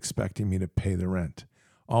and isn't expecting me to pay the rent.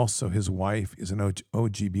 Also, his wife is an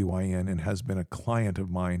OGBYN and has been a client of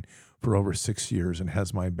mine for over 6 years and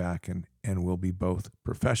has my back and will be both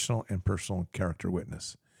professional and personal character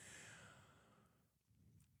witness.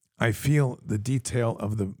 I feel the detail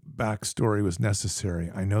of the backstory was necessary.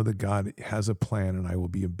 I know that God has a plan and I will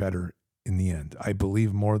be better in the end. I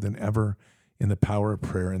believe more than ever in the power of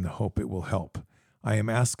prayer and the hope it will help. I am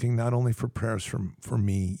asking not only for prayers for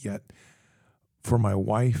me, yet for my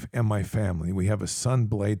wife and my family. We have a son,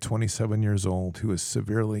 Blade, 27 years old, who is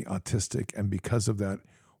severely autistic, and because of that,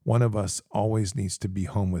 one of us always needs to be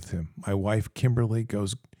home with him. My wife, Kimberly,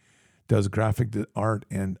 does graphic art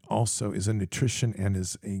and also is a nutrition and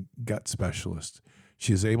is a gut specialist.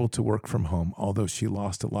 She is able to work from home, although she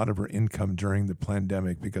lost a lot of her income during the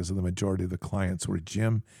pandemic because of the majority of the clients were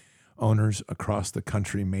gym owners across the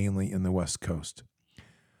country, mainly in the West Coast.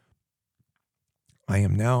 I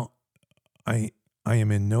am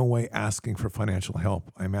in no way asking for financial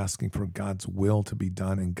help. I'm asking for God's will to be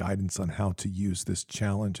done and guidance on how to use this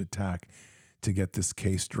challenge attack to get this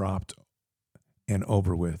case dropped and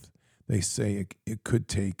over with. They say it could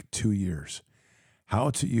take 2 years. How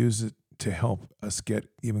to use it to help us get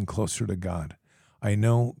even closer to God. I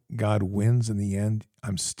know God wins in the end.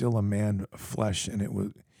 I'm still a man of flesh, and if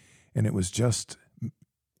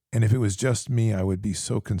it was just me, I would be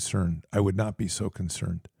so concerned. I would not be so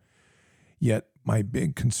concerned. Yet my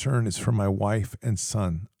big concern is for my wife and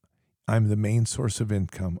son. I'm the main source of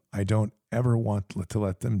income. I don't ever want to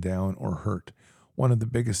let them down or hurt. One of the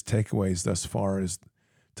biggest takeaways thus far is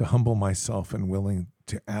to humble myself and willing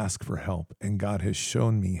to ask for help. And God has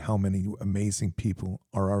shown me how many amazing people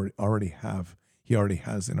he already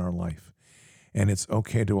has in our life. And it's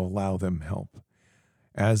okay to allow them help.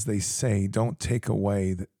 As they say, don't take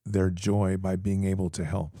away their joy by being able to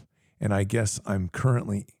help. And I guess I'm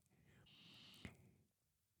currently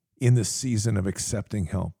in the season of accepting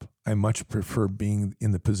help. I much prefer being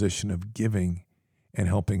in the position of giving and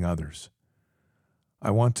helping others.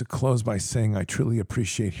 I want to close by saying I truly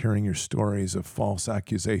appreciate hearing your stories of false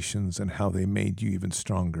accusations and how they made you even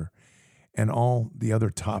stronger. And all the other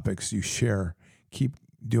topics you share. Keep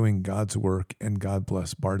doing God's work, and God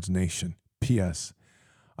bless Bard's Nation. P.S.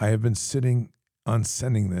 I have been sitting on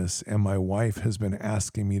sending this, and my wife has been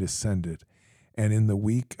asking me to send it. And in the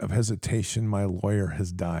week of hesitation, my lawyer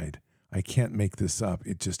has died. I can't make this up.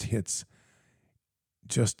 It just hits.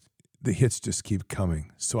 The hits just keep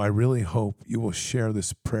coming. So I really hope you will share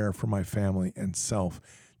this prayer for my family and self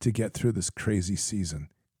to get through this crazy season.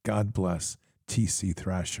 God bless T.C.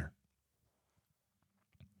 Thrasher.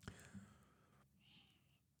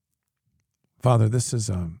 Father, this is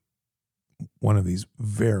one of these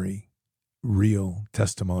very real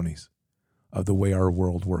testimonies of the way our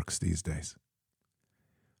world works these days.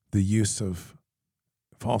 The use of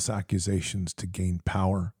false accusations to gain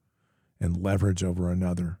power and leverage over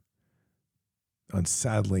another. And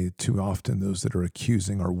sadly, too often those that are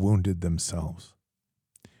accusing are wounded themselves.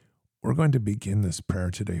 We're going to begin this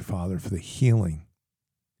prayer today, Father, for the healing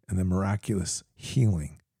and the miraculous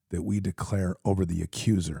healing that we declare over the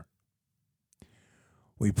accuser.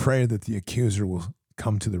 We pray that the accuser will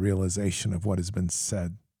come to the realization of what has been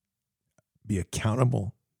said, be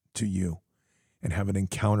accountable to you, and have an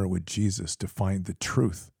encounter with Jesus to find the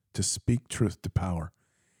truth, to speak truth to power,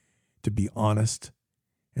 to be honest,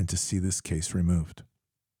 and to see this case removed.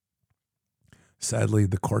 Sadly,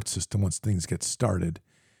 the court system, once things get started,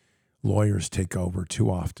 lawyers take over too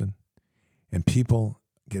often, and people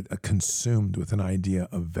get consumed with an idea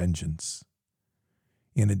of vengeance.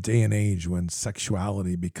 In a day and age when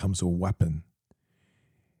sexuality becomes a weapon,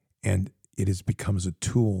 and it becomes a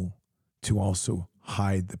tool to also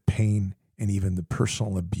hide the pain and even the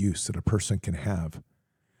personal abuse that a person can have,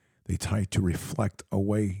 they try to reflect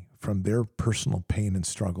away from their personal pain and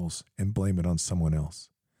struggles and blame it on someone else.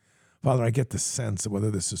 Father, I get the sense of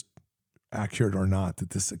whether this is accurate or not, that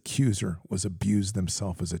this accuser was abused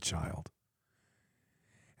themselves as a child.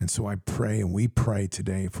 And so I pray, and we pray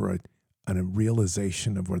today for a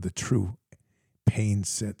realization of where the true pain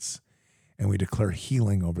sits, and we declare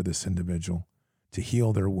healing over this individual to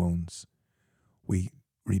heal their wounds. We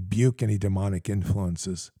rebuke any demonic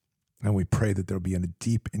influences, and we pray that there will be a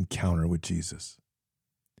deep encounter with Jesus.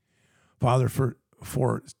 Father,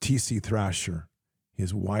 for T.C. Thrasher,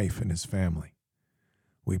 his wife and his family,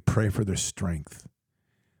 we pray for their strength.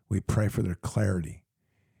 We pray for their clarity.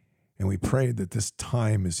 And we pray that this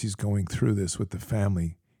time as he's going through this with the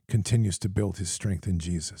family continues to build his strength in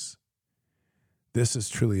Jesus. This is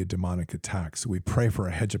truly a demonic attack. So we pray for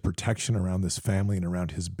a hedge of protection around this family and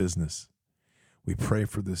around his business. We pray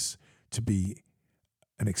for this to be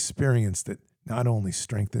an experience that not only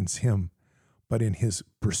strengthens him, but in his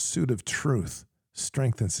pursuit of truth,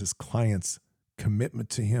 strengthens his clients' commitment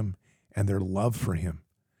to him and their love for him,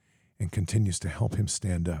 and continues to help him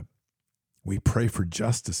stand up. We pray for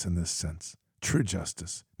justice in this sense, true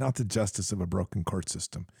justice, not the justice of a broken court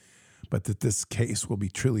system, but that this case will be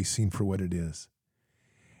truly seen for what it is,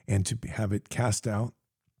 and to have it cast out.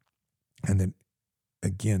 And then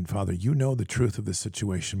again, Father, you know the truth of this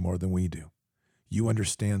situation more than we do. You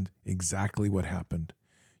understand exactly what happened.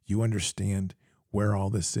 You understand where all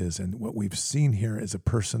this is. And what we've seen here is a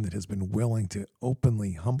person that has been willing to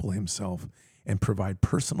openly humble himself and provide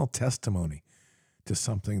personal testimony to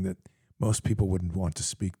something that most people wouldn't want to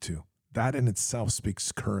speak to. That in itself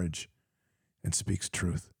speaks courage and speaks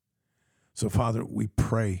truth. So, Father, we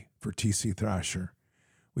pray for T.C. Thrasher.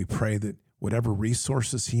 We pray that whatever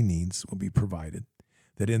resources he needs will be provided,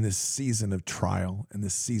 that in this season of trial and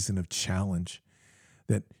this season of challenge,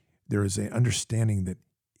 that there is an understanding that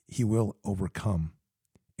he will overcome,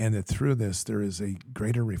 and that through this there is a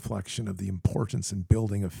greater reflection of the importance and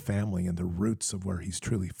building of family and the roots of where he's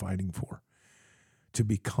truly fighting for, to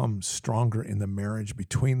become stronger in the marriage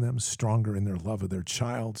between them, stronger in their love of their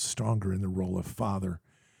child, stronger in the role of father,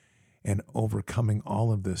 and overcoming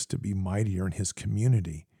all of this to be mightier in his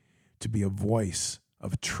community, to be a voice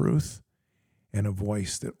of truth and a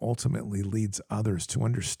voice that ultimately leads others to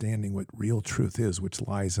understanding what real truth is, which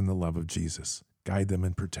lies in the love of Jesus. Guide them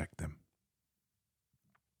and protect them.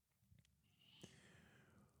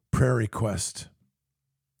 Prayer request.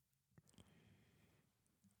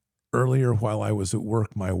 Earlier, while I was at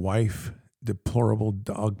work, my wife, deplorable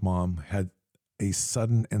dog mom, had a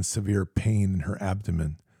sudden and severe pain in her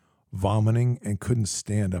abdomen, vomiting, and couldn't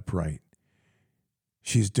stand upright.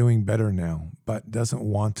 She's doing better now, but doesn't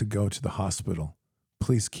want to go to the hospital.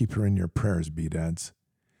 Please keep her in your prayers, B-Dads.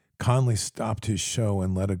 Conley stopped his show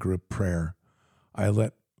and led a group prayer. I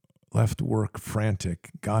left work frantic,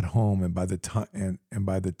 got home, and by the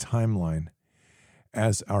timeline,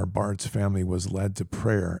 as our Bart's family was led to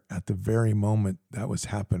prayer, at the very moment that was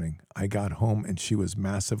happening, I got home and she was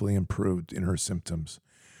massively improved in her symptoms.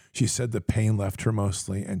 She said the pain left her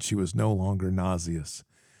mostly and she was no longer nauseous.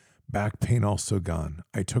 Back pain also gone.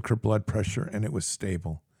 I took her blood pressure and it was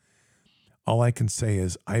stable. All I can say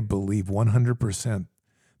is I believe 100%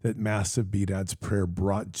 that massive B-Dad's prayer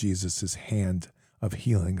brought Jesus' hand of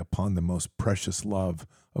healing upon the most precious love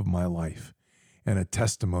of my life. And a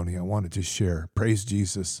testimony I wanted to share. Praise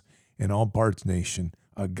Jesus in all Bard's nation,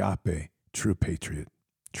 agape, truth patriot.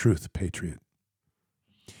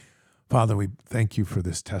 Father, we thank you for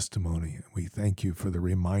this testimony. We thank you for the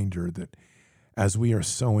reminder that as we are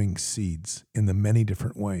sowing seeds in the many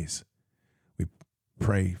different ways, we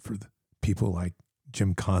pray for the people like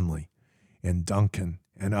Jim Conley and Duncan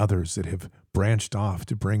and others that have branched off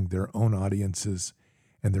to bring their own audiences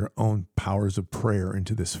and their own powers of prayer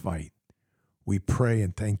into this fight. We pray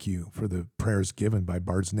and thank you for the prayers given by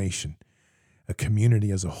Bard's Nation, a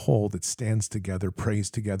community as a whole that stands together,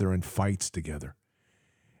 prays together, and fights together.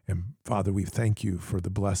 And Father, we thank you for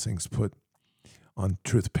the blessings put on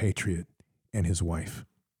Truth Patriot and his wife.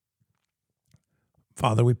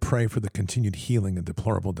 Father, we pray for the continued healing of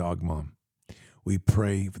deplorable dog mom. We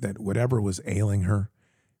pray that whatever was ailing her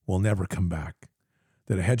will never come back,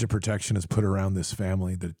 that a hedge of protection is put around this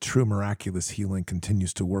family, that true miraculous healing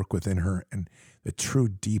continues to work within her, and the true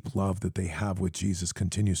deep love that they have with Jesus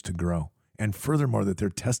continues to grow. And furthermore, that their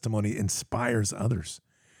testimony inspires others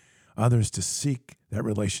to seek that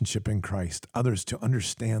relationship in Christ, others to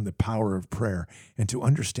understand the power of prayer, and to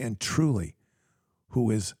understand truly who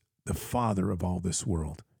is the Father of all this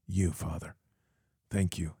world, you, Father.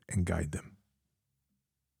 Thank you, and guide them.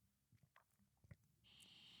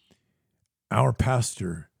 Our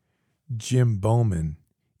pastor, Jim Bowman,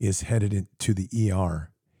 is headed to the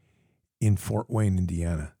ER in Fort Wayne,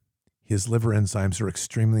 Indiana. His liver enzymes are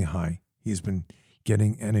extremely high. He's been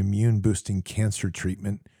getting an immune-boosting cancer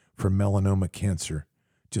treatment for melanoma cancer.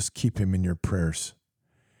 Just keep him in your prayers.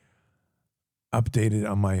 Updated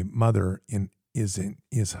on my mother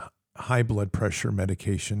is high blood pressure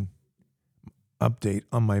medication. Update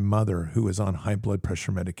on my mother who is on high blood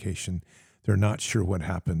pressure medication. They're not sure what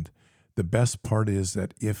happened. The best part is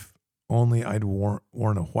that if only I'd worn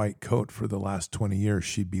a white coat for the last 20 years,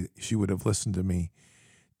 she would have listened to me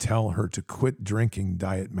tell her to quit drinking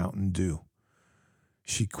Diet Mountain Dew.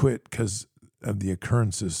 She quit because the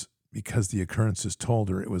occurrences told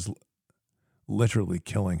her it was literally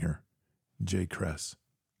killing her. Jay Kress.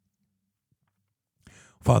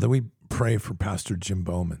 Father, we pray for Pastor Jim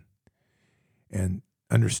Bowman and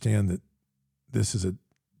understand that this is a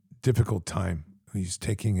difficult time. He's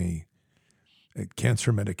taking a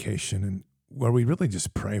cancer medication, and where we really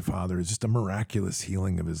just pray, Father, is just a miraculous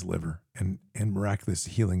healing of his liver and miraculous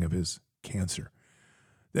healing of his cancer.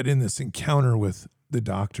 That in this encounter with the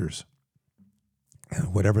doctors,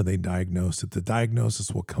 whatever they diagnose, that the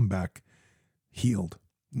diagnosis will come back healed,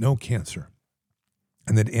 no cancer,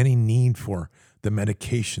 and that any need for the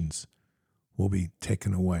medications will be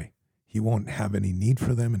taken away. He won't have any need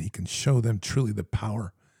for them, and he can show them truly the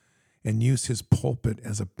power and use his pulpit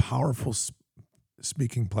as a powerful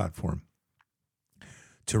speaking platform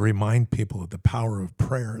to remind people of the power of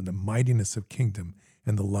prayer and the mightiness of kingdom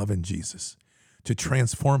and the love in Jesus, to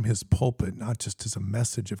transform his pulpit not just as a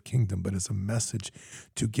message of kingdom, but as a message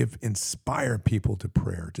to inspire people to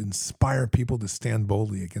prayer, to inspire people to stand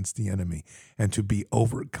boldly against the enemy and to be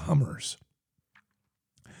overcomers.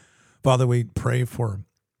 Father, we pray for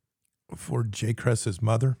Jay Cress's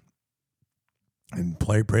mother, and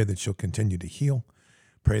pray that she'll continue to heal.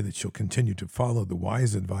 Pray that she'll continue to follow the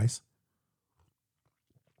wise advice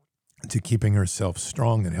to keeping herself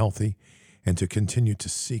strong and healthy, and to continue to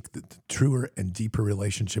seek the truer and deeper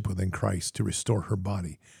relationship within Christ to restore her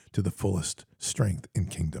body to the fullest strength in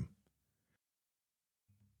kingdom.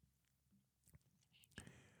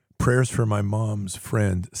 Prayers for my mom's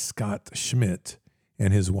friend, Scott Schmidt,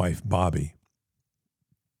 and his wife, Bobby.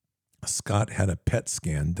 Scott had a PET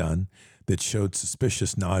scan done that showed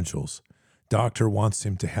suspicious nodules. Doctor wants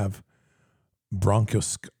him to have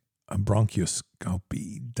bronchoscopy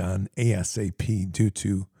done ASAP due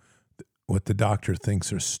to what the doctor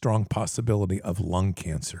thinks are strong possibility of lung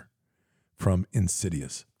cancer from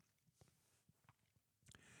insidious.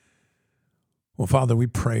 Well, Father, we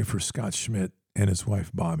pray for Scott Schmidt and his wife,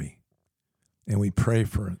 Bobby, and we pray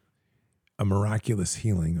for a miraculous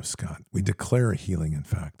healing of Scott. We declare a healing, in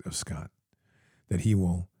fact, of Scott, that he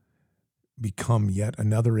will become yet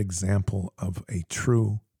another example of the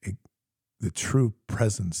true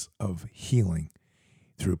presence of healing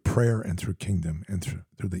through prayer and through kingdom and through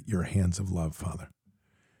your hands of love, Father.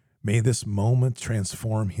 May this moment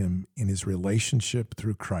transform him in his relationship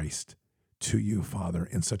through Christ to you, Father,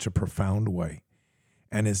 in such a profound way.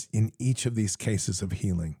 And as in each of these cases of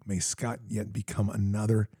healing, may Scott yet become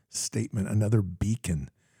another statement, another beacon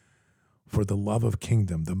for the love of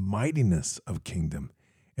kingdom, the mightiness of kingdom,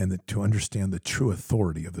 and to understand the true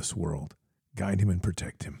authority of this world. Guide him and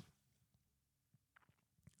protect him.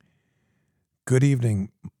 Good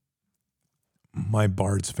evening, my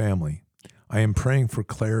Bard's family. I am praying for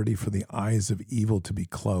clarity for the eyes of evil to be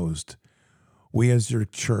closed. We as your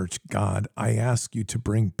church, God, I ask you to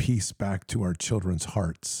bring peace back to our children's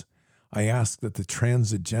hearts. I ask that the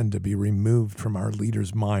trans agenda be removed from our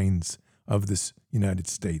leaders' minds of this United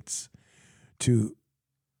States. Too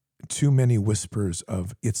many whispers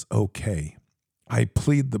of it's okay. I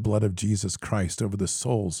plead the blood of Jesus Christ over the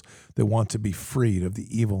souls that want to be freed of the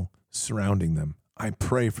evil surrounding them. I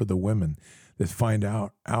pray for the women that find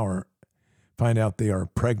out they are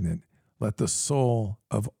pregnant. Let the soul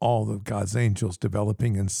of all of God's angels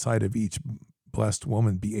developing inside of each blessed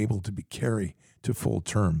woman be able to be carried to full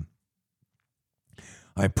term.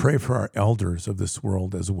 I pray for our elders of this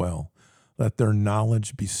world as well. Let their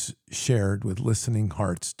knowledge be shared with listening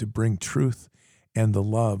hearts to bring truth and the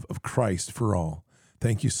love of Christ for all.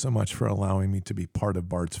 Thank you so much for allowing me to be part of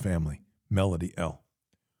Bard's family. Melody L.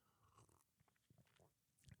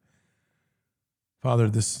 Father,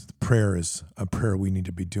 this prayer is a prayer we need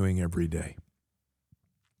to be doing every day,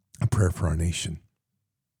 a prayer for our nation.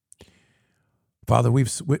 Father,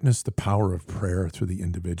 we've witnessed the power of prayer through the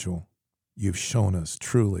individual. You've shown us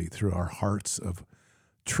truly through our hearts of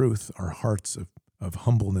truth, our hearts of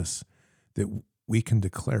humbleness, that we can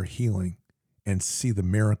declare healing and see the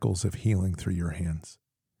miracles of healing through your hands.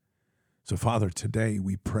 So, Father, today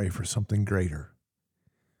we pray for something greater,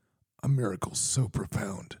 a miracle so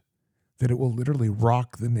profound that it will literally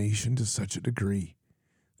rock the nation to such a degree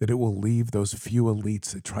that it will leave those few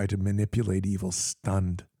elites that try to manipulate evil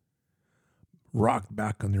stunned, rocked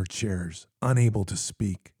back on their chairs, unable to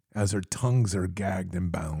speak as their tongues are gagged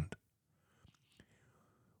and bound.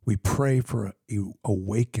 We pray for an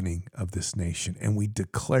awakening of this nation, and we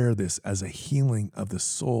declare this as a healing of the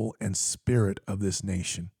soul and spirit of this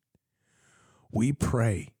nation. We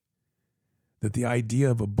pray that the idea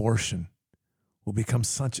of abortion will become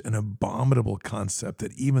such an abominable concept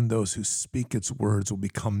that even those who speak its words will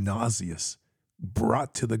become nauseous,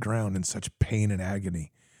 brought to the ground in such pain and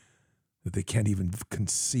agony that they can't even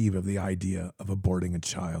conceive of the idea of aborting a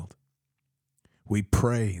child. We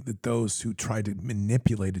pray that those who try to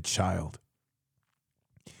manipulate a child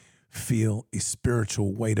feel a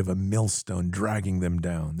spiritual weight of a millstone dragging them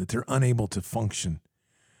down, that they're unable to function.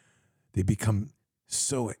 They become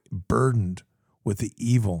so burdened with the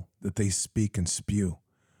evil that they speak and spew,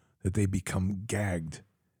 that they become gagged,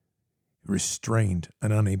 restrained,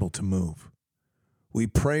 and unable to move. We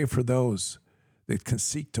pray for those that can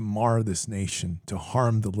seek to mar this nation, to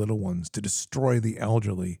harm the little ones, to destroy the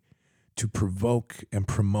elderly, to provoke and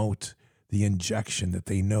promote the injection that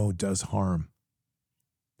they know does harm,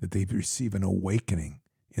 that they receive an awakening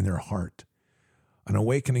in their heart, an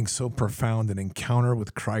awakening so profound, an encounter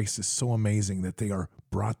with Christ is so amazing that they are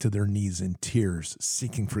brought to their knees in tears,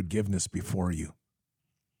 seeking forgiveness before you.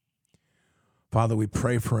 Father, we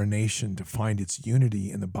pray for a nation to find its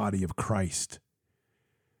unity in the body of Christ,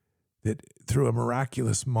 that through a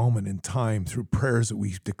miraculous moment in time, through prayers that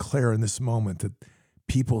we declare in this moment, that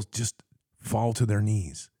people just fall to their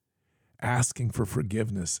knees, asking for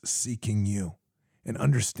forgiveness, seeking you, and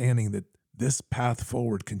understanding that this path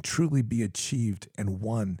forward can truly be achieved and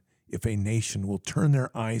won if a nation will turn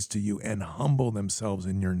their eyes to you and humble themselves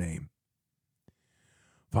in your name.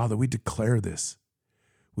 Father, we declare this.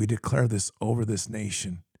 We declare this over this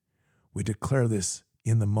nation. We declare this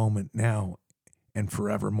in the moment now and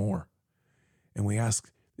forevermore. And we ask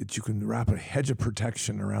that you can wrap a hedge of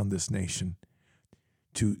protection around this nation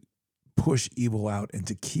to push evil out and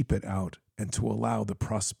to keep it out and to allow the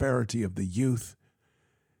prosperity of the youth,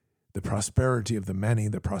 the prosperity of the many,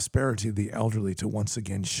 the prosperity of the elderly to once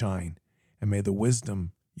again shine. And may the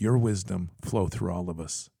wisdom, your wisdom, flow through all of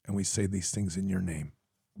us. And we say these things in your name.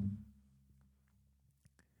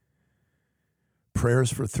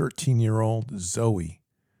 Prayers for 13-year-old Zoe,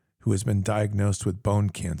 who has been diagnosed with bone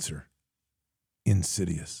cancer,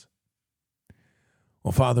 insidious.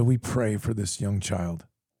 Well, Father, we pray for this young child,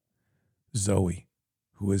 Zoe,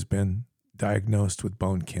 who has been diagnosed with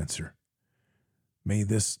bone cancer. May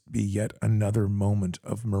this be yet another moment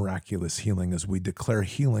of miraculous healing as we declare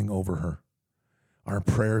healing over her. Our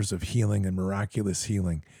prayers of healing and miraculous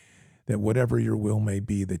healing, that whatever your will may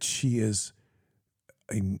be, that she is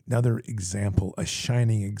another example, a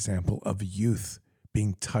shining example of youth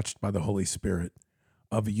being touched by the Holy Spirit,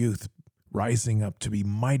 of youth rising up to be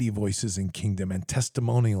mighty voices in kingdom and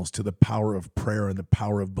testimonials to the power of prayer and the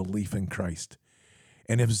power of belief in Christ.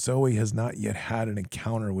 And if Zoe has not yet had an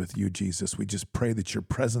encounter with you, Jesus, we just pray that your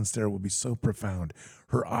presence there will be so profound.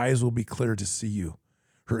 Her eyes will be clear to see you.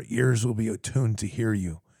 Her ears will be attuned to hear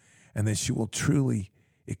you. And that she will truly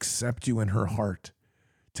accept you in her heart,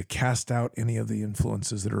 to cast out any of the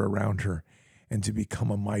influences that are around her and to become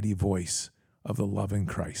a mighty voice of the loving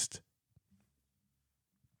Christ.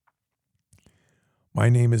 My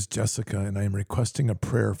name is Jessica, and I am requesting a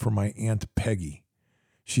prayer for my Aunt Peggy.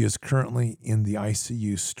 She is currently in the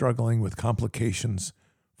ICU struggling with complications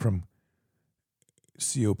from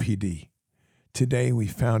COPD. Today we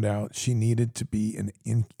found out she needed to be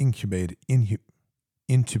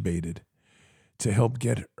intubated to help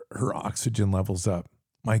get her oxygen levels up.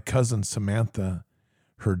 My cousin Samantha,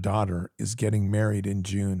 her daughter, is getting married in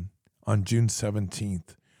June, on June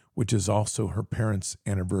 17th, which is also her parents'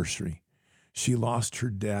 anniversary. She lost her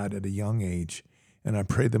dad at a young age, and I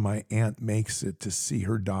pray that my aunt makes it to see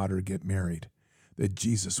her daughter get married, that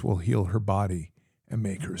Jesus will heal her body and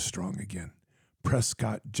make her strong again.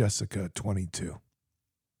 Prescott Jessica, 22.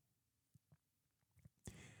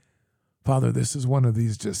 Father, this is one of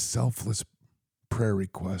these just selfless prayer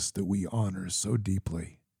requests that we honor so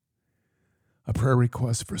deeply. A prayer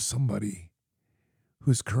request for somebody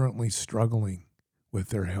who's currently struggling with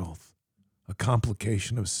their health, a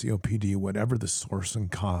complication of COPD, whatever the source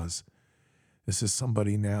and cause. This is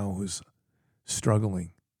somebody now who's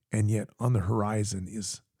struggling, and yet on the horizon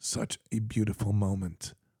is such a beautiful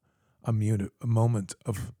moment, a moment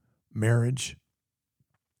of marriage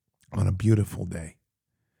on a beautiful day.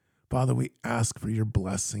 Father, we ask for your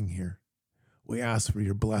blessing here. We ask for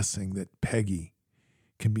your blessing that Peggy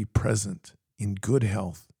can be present in good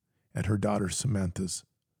health at her daughter Samantha's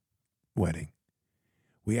wedding.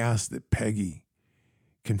 We ask that Peggy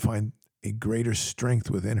can find a greater strength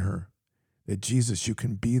within her, that Jesus, you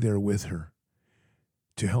can be there with her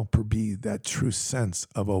to help her be that true sense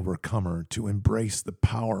of overcomer, to embrace the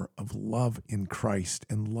power of love in Christ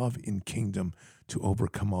and love in kingdom to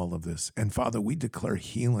overcome all of this. And Father, we declare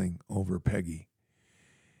healing over Peggy,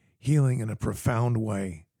 healing in a profound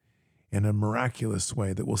way, in a miraculous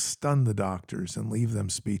way that will stun the doctors and leave them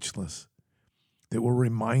speechless, that will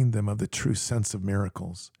remind them of the true sense of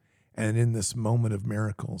miracles. And in this moment of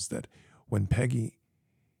miracles, that when Peggy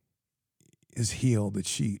is healed, that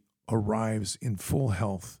she arrives in full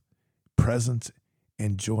health, present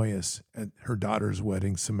and joyous at her daughter's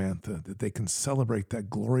wedding, Samantha, that they can celebrate that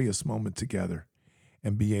glorious moment together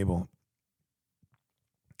and be able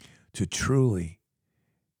to truly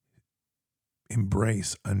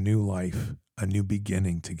embrace a new life, a new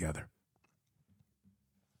beginning together.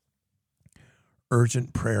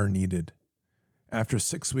 Urgent prayer needed. After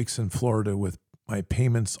 6 weeks in Florida with my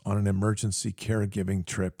payments on an emergency caregiving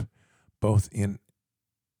trip, both in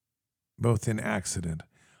accident,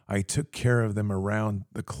 I took care of them around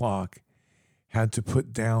the clock, had to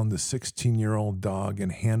put down the 16-year-old dog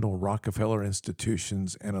and handle Rockefeller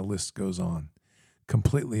institutions, and a list goes on.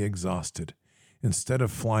 Completely exhausted. Instead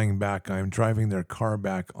of flying back, I am driving their car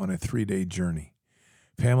back on a 3-day journey.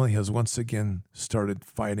 Family has once again started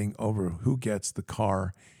fighting over who gets the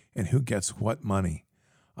car and who gets what money.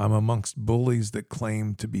 I'm amongst bullies that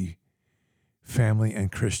claim to be family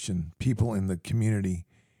and Christian, people in the community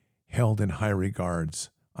held in high regards.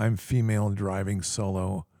 I'm female driving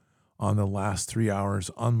solo on the last 3 hours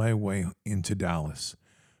on my way into Dallas.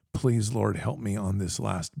 Please, Lord, help me on this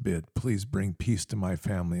last bit. Please bring peace to my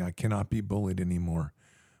family. I cannot be bullied anymore.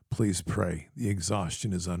 Please pray. The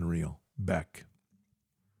exhaustion is unreal. Beck.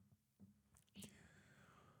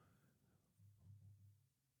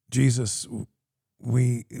 Jesus,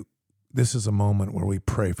 this is a moment where we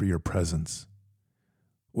pray for your presence.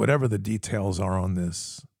 Whatever the details are on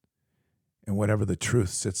this, and whatever the truth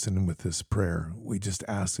sits in with this prayer, we just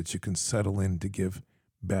ask that you can settle in to give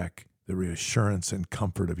Beck the reassurance and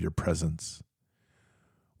comfort of your presence.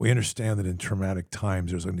 We understand that in traumatic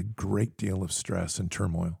times, there's a great deal of stress and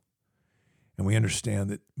turmoil. And we understand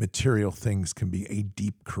that material things can be a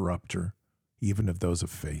deep corrupter, even of those of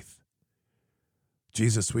faith.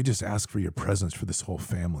 Jesus, we just ask for your presence for this whole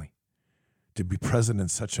family, to be present in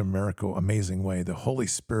such a miracle, amazing way. The Holy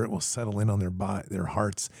Spirit will settle in on their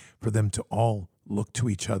hearts for them to all look to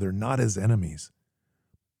each other, not as enemies,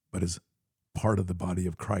 but as part of the body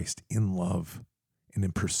of Christ in love and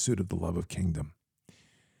in pursuit of the love of kingdom.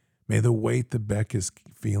 May the weight that Beck is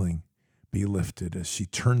feeling be lifted as she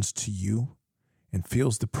turns to you and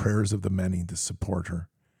feels the prayers of the many to support her,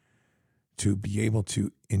 to be able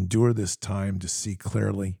to endure this time, to see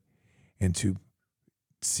clearly, and to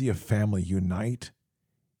see a family unite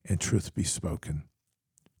and truth be spoken,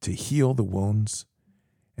 to heal the wounds,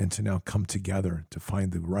 and to now come together to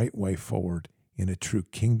find the right way forward in a true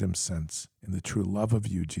kingdom sense, in the true love of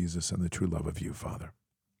you, Jesus, and the true love of you, Father.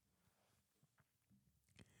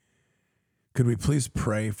 Could we please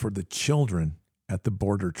pray for the children at the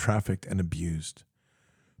border trafficked and abused?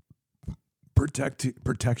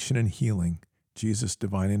 Protection and healing, Jesus'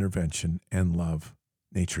 divine intervention and love,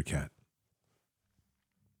 Nature Cat.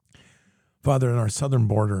 Father, in our southern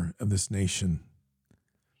border of this nation,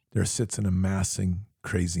 there sits an amassing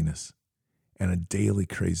craziness and a daily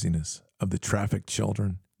craziness of the trafficked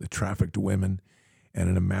children, the trafficked women, and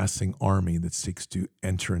an amassing army that seeks to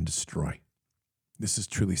enter and destroy. This is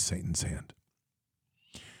truly Satan's hand.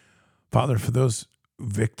 Father, for those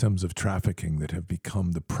victims of trafficking that have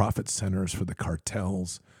become the profit centers for the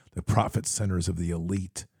cartels, the profit centers of the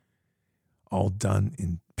elite, all done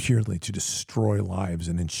in purely to destroy lives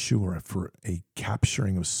and ensure for a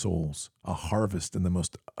capturing of souls, a harvest in the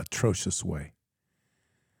most atrocious way.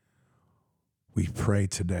 We pray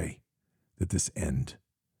today that this end.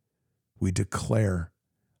 We declare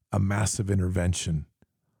a massive intervention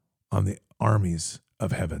on the armies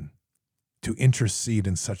of heaven to intercede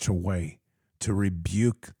in such a way to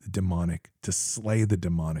rebuke the demonic, to slay the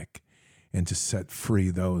demonic, and to set free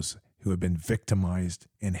those who have been victimized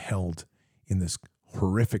and held in this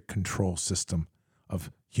horrific control system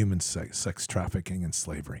of human sex trafficking and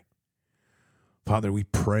slavery. Father, we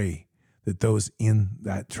pray that those in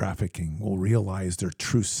that trafficking will realize their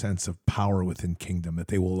true sense of power within kingdom, that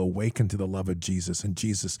they will awaken to the love of Jesus, and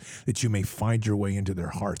Jesus, that you may find your way into their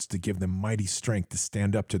hearts to give them mighty strength to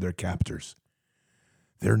stand up to their captors.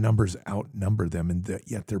 Their numbers outnumber them, and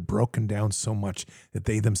yet they're broken down so much that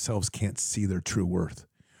they themselves can't see their true worth.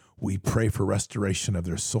 We pray for restoration of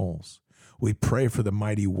their souls. We pray for the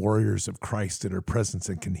mighty warriors of Christ that are present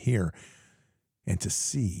and can hear and to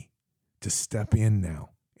see, to step in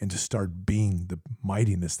now and to start being the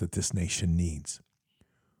mightiness that this nation needs.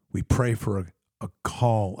 We pray for a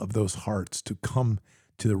call of those hearts to come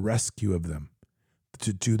to the rescue of them,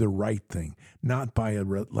 to do the right thing, not by a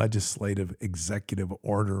legislative executive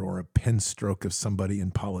order or a pen stroke of somebody in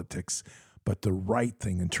politics, but the right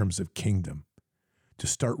thing in terms of kingdom, to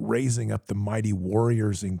start raising up the mighty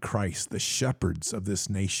warriors in Christ, the shepherds of this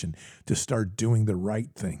nation, to start doing the right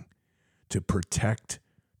thing, to protect,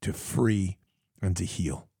 to free, and to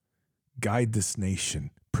heal. Guide this nation,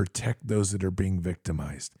 protect those that are being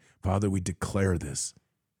victimized. Father, we declare this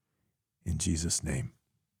in Jesus' name.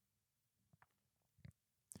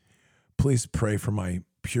 Please pray for my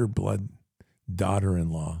pure blood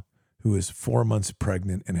daughter-in-law who is 4 months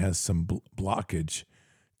pregnant and has some blockage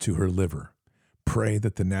to her liver. pray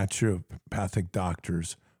that the naturopathic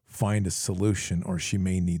doctors find a solution, or she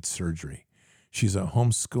may need surgery. She's a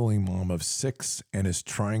homeschooling mom of 6 and is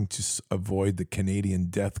trying to avoid the Canadian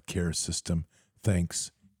death care system.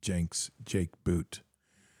 Thanks, Jake Boot.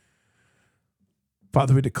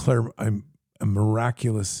 Father, we declare a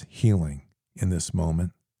miraculous healing in this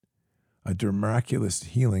moment, a miraculous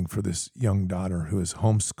healing for this young daughter who is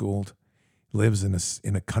homeschooled, lives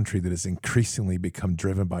in a country that has increasingly become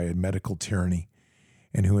driven by a medical tyranny,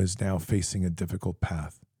 and who is now facing a difficult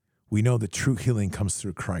path. We know that true healing comes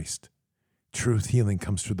through Christ. Truth healing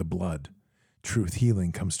comes through the blood. Truth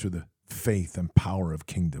healing comes through the faith and power of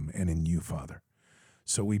kingdom and in you, Father.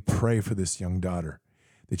 So we pray for this young daughter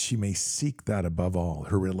that she may seek that above all,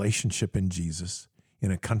 her relationship in Jesus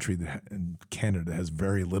in a country that in Canada has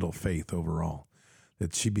very little faith overall,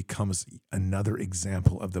 that she becomes another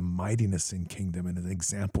example of the mightiness in kingdom and an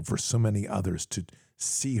example for so many others to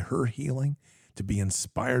see her healing, to be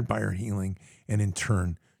inspired by her healing, and in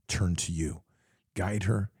turn to you. Guide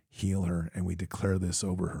her, heal her, and we declare this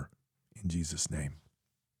over her in Jesus' name.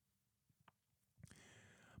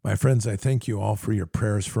 My friends, I thank you all for your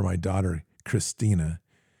prayers for my daughter, Christina.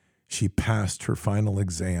 She passed her final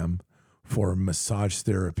exam for massage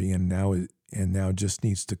therapy and now just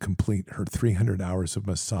needs to complete her 300 hours of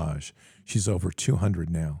massage. She's over 200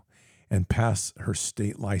 now, and pass her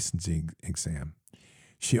state licensing exam.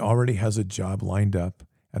 She already has a job lined up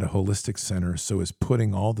at a holistic center, so is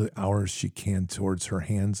putting all the hours she can towards her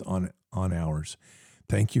hands-on hours.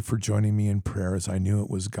 Thank you for joining me in prayer, as I knew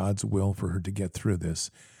it was God's will for her to get through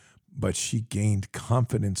this. But she gained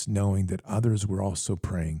confidence knowing that others were also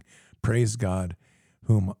praying. Praise God,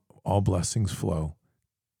 whom all blessings flow.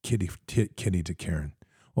 Kitty to Karen.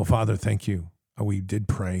 Well, Father, thank you. We did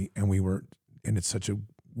pray, and it's such a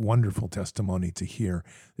wonderful testimony to hear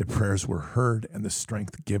that prayers were heard and the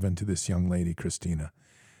strength given to this young lady, Christina.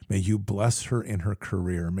 May you bless her in her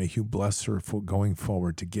career. May you bless her for going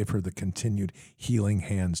forward, to give her the continued healing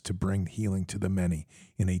hands to bring healing to the many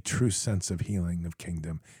in a true sense of healing of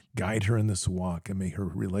kingdom. Guide her in this walk, and may her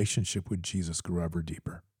relationship with Jesus grow ever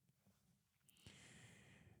deeper.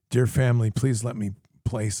 Dear family, please let me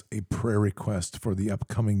place a prayer request for the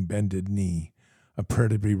upcoming bended knee, a prayer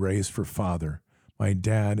to be raised for Father. My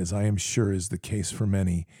dad, as I am sure is the case for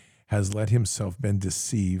many, has let himself been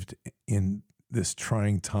deceived in this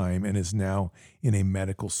trying time and is now in a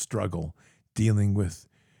medical struggle dealing with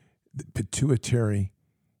pituitary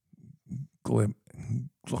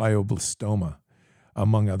glioblastoma,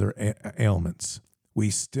 among other ailments.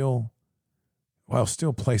 While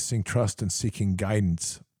still placing trust and seeking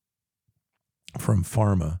guidance from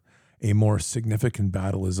pharma, a more significant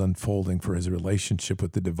battle is unfolding for his relationship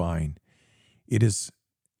with the divine. It is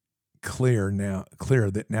clear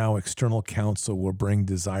that now external counsel will bring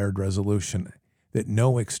desired resolution, that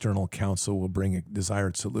no external counsel will bring a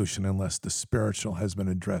desired solution unless the spiritual has been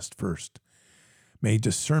addressed first. May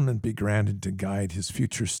discernment be granted to guide his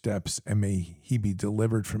future steps, and may he be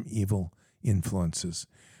delivered from evil influences.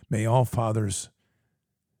 May all fathers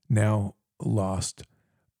now lost,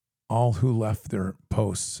 all who left their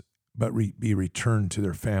posts but be returned to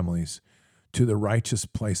their families, to the righteous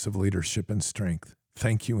place of leadership and strength.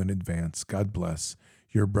 Thank you in advance. God bless.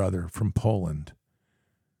 Your brother from Poland,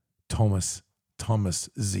 Thomas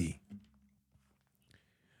Z.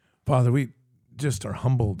 Father, we just are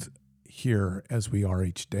humbled here, as we are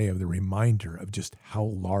each day, of the reminder of just how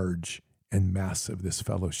large and massive this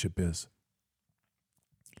fellowship is.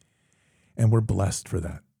 And we're blessed for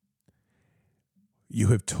that. You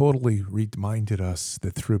have totally reminded us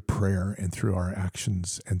that through prayer and through our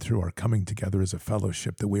actions and through our coming together as a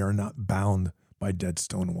fellowship, that we are not bound by dead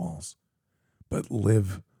stone walls, but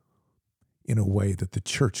live in a way that the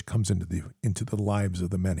church comes into the lives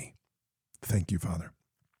of the many. Thank you, Father.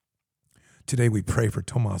 Today we pray for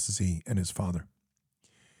Thomas Z. and his father.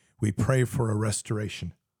 We pray for a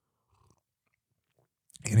restoration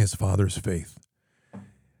in his father's faith,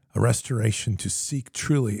 a restoration to seek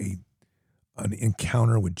truly an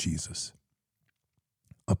encounter with Jesus,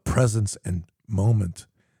 a presence and moment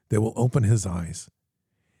that will open his eyes,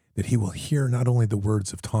 that he will hear not only the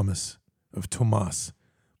words of Thomas,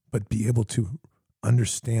 but be able to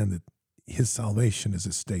understand that his salvation is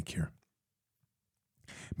at stake here.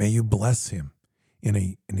 May you bless him in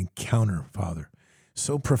an encounter, Father,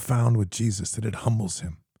 so profound with Jesus that it humbles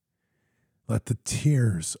him. Let the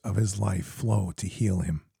tears of his life flow to heal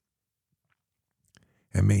him.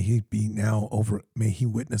 And may he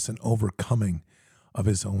witness an overcoming of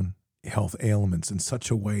his own health ailments in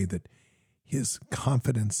such a way that his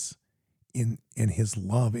confidence in his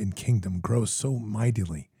love in kingdom grows so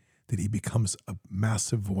mightily that he becomes a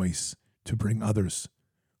massive voice to bring others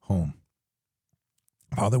home.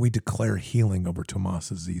 Father, we declare healing over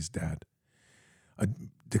Tomas Aziz's dad.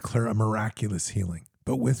 Declare a miraculous healing,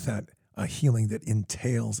 but with that, a healing that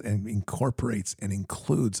entails and incorporates and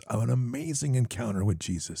includes an amazing encounter with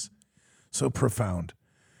Jesus. So profound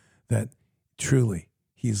that truly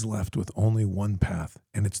he's left with only one path,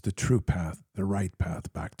 and it's the true path, the right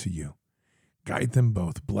path back to you. Guide them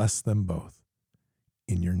both, bless them both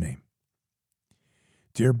in your name.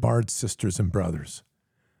 Dear Bard sisters and brothers,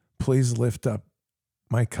 please lift up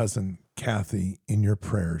my cousin Kathy in your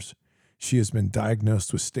prayers. She has been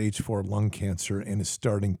diagnosed with stage 4 lung cancer and is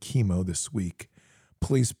starting chemo this week.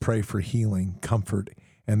 Please pray for healing, comfort,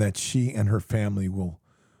 and that she and her family will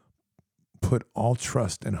put all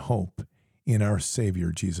trust and hope in our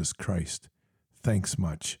Savior, Jesus Christ. Thanks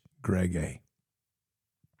much, Greg A.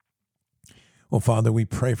 Well, Father, we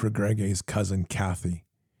pray for Greg A.'s cousin Kathy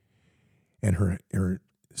and her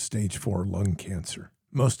stage 4 lung cancer.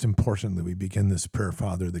 Most importantly, we begin this prayer,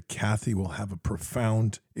 Father, that Kathy will have a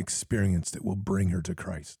profound experience that will bring her to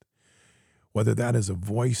Christ. Whether that is a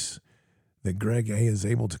voice that Greg A. is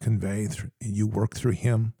able to convey, you work through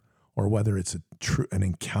him, or whether it's an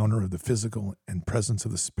encounter of the physical and presence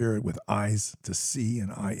of the Spirit with eyes to see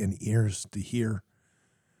and ears to hear.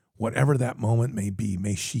 Whatever that moment may be,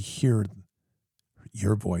 may she hear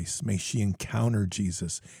your voice. May she encounter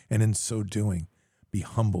Jesus, and in so doing, be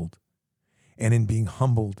humbled. And in being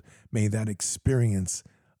humbled, may that experience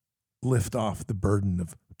lift off the burden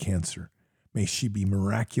of cancer. May she be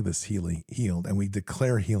miraculously healed, and we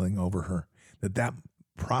declare healing over her, that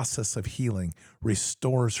process of healing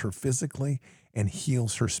restores her physically and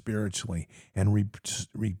heals her spiritually and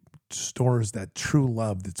restores that true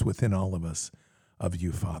love that's within all of us of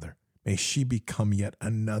you, Father. May she become yet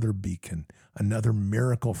another beacon, another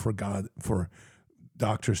miracle for God, for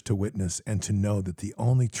doctors to witness and to know that the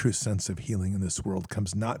only true sense of healing in this world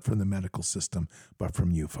comes not from the medical system, but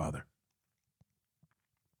from you, Father.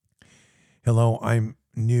 Hello, I'm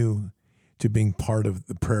new to being part of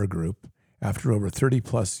the prayer group. After over 30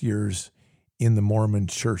 plus years in the Mormon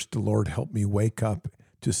church, the Lord helped me wake up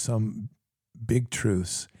to some big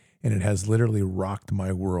truths, and it has literally rocked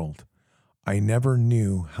my world. I never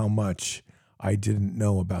knew how much I didn't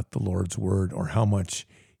know about the Lord's word or how much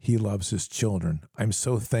He loves His children. I'm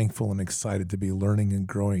so thankful and excited to be learning and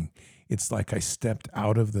growing. It's like I stepped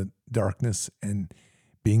out of the darkness and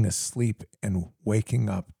being asleep and waking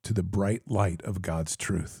up to the bright light of God's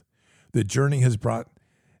truth. The journey has brought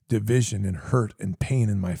division and hurt and pain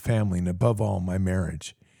in my family, and above all, my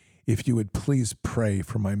marriage. If you would please pray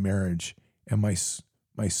for my marriage and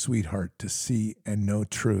my sweetheart to see and know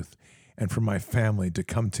truth, and for my family to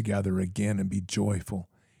come together again and be joyful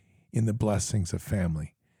in the blessings of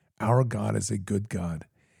family. Our God is a good God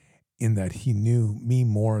in that He knew me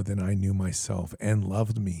more than I knew myself and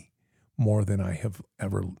loved me more than I have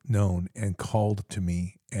ever known and called to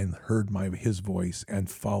me and heard His voice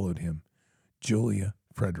and followed Him. Julia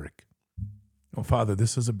Frederick. Oh, Father,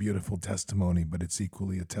 this is a beautiful testimony, but it's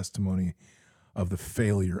equally a testimony of the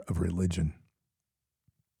failure of religion.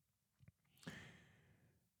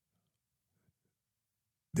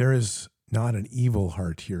 There is not an evil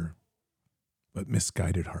heart here, but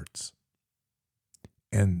misguided hearts.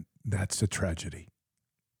 And that's a tragedy.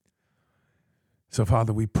 So,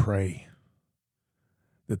 Father, we pray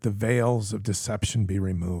that the veils of deception be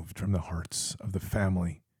removed from the hearts of the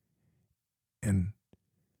family and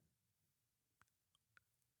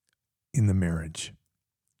in the marriage.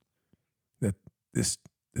 That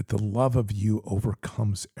the love of you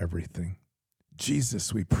overcomes everything.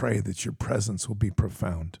 Jesus, we pray that your presence will be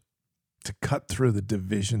profound to cut through the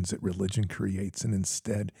divisions that religion creates, and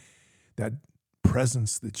instead that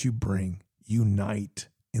presence that you bring unite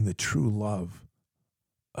in the true love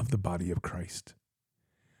of the body of Christ.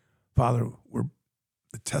 Father,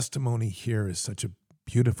 the testimony here is such a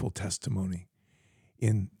beautiful testimony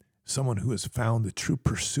in someone who has found the true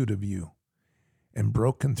pursuit of you and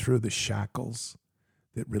broken through the shackles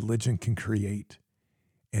that religion can create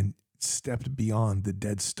and stepped beyond the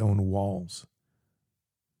dead stone walls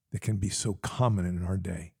that can be so common in our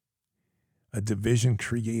day. A division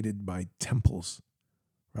created by temples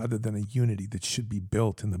rather than a unity that should be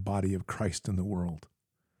built in the body of Christ in the world.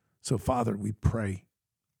 So, Father, we pray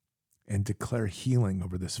and declare healing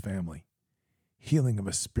over this family, healing of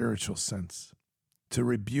a spiritual sense, to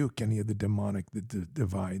rebuke any of the demonic that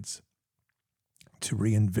divides, to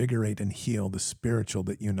reinvigorate and heal the spiritual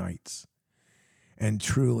that unites, and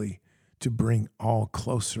truly to bring all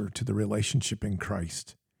closer to the relationship in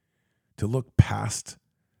Christ, to look past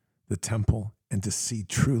the temple and to see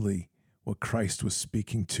truly what Christ was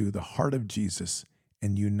speaking to, the heart of Jesus,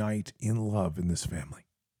 and unite in love in this family.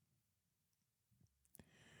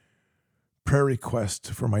 Prayer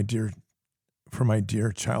request for my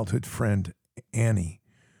dear childhood friend Annie,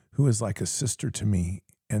 who is like a sister to me,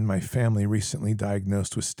 and my family recently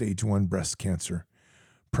diagnosed with stage 1 breast cancer.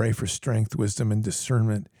 Pray for strength, wisdom, and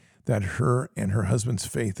discernment, that her and her husband's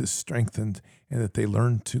faith is strengthened and that they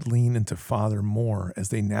learn to lean into Father more as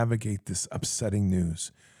they navigate this upsetting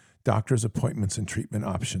news. Doctor's appointments and treatment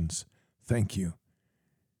options. Thank you.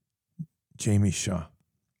 Jamie Shaw.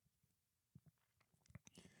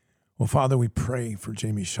 Well, Father, we pray for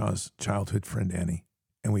Jamie Shaw's childhood friend Annie,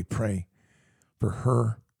 and we pray for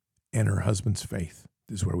her and her husband's faith.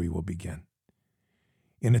 This is where we will begin.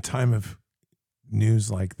 In a time of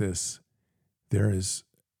news like this, there is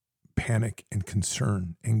panic and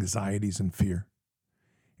concern, anxieties and fear.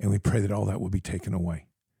 And we pray that all that will be taken away.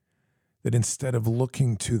 That instead of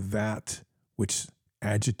looking to that which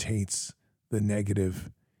agitates the negative,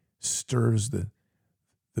 stirs the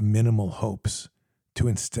minimal hopes, to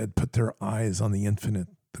instead put their eyes on the infinite,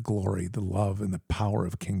 the glory, the love, and the power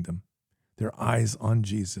of kingdom. Their eyes on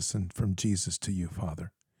Jesus and from Jesus to you,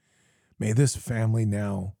 Father. May this family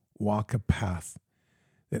now walk a path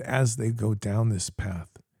that as they go down this path,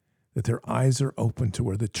 that their eyes are open to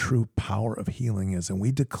where the true power of healing is. And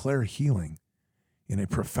we declare healing in a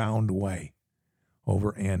profound way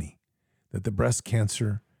over Annie, that the breast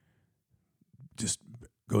cancer just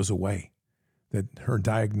goes away, that her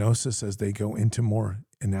diagnosis as they go into more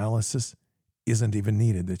analysis isn't even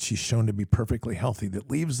needed, that she's shown to be perfectly healthy, that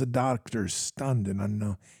leaves the doctors stunned and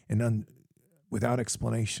unknown and without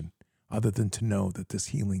explanation, other than to know that this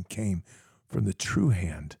healing came from the true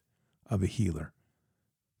hand of a healer,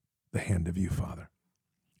 the hand of you, Father.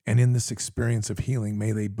 And in this experience of healing,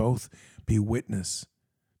 may they both be witness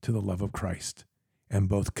to the love of Christ and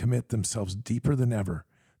both commit themselves deeper than ever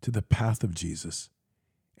to the path of Jesus,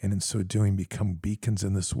 and in so doing become beacons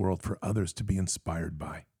in this world for others to be inspired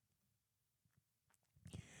by.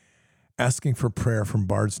 Asking for prayer from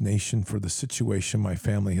Bard's Nation for the situation my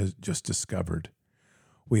family has just discovered.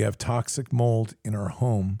 We have toxic mold in our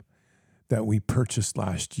home that we purchased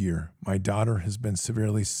last year. My daughter has been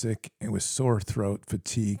severely sick and with sore throat,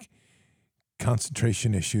 fatigue,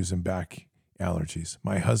 concentration issues, and back allergies.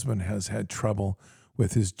 My husband has had trouble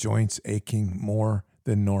with his joints aching more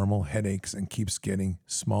than normal, headaches, and keeps getting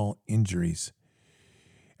small injuries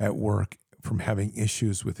at work from having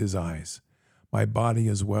issues with his eyes. My body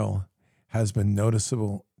as well has been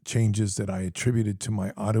noticeable changes that I attributed to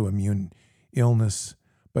my autoimmune illness,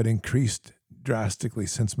 but increased drastically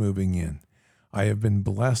since moving in. I have been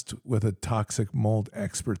blessed with a toxic mold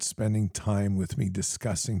expert spending time with me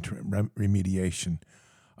discussing remediation.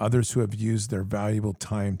 Others who have used their valuable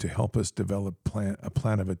time to help us develop a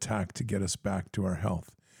plan of attack to get us back to our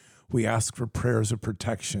health. We ask for prayers of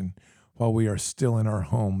protection while we are still in our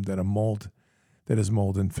home that is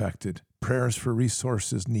mold infected. Prayers for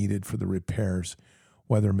resources needed for the repairs,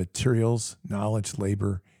 whether materials, knowledge,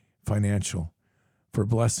 labor, financial, for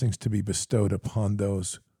blessings to be bestowed upon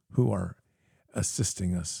those who are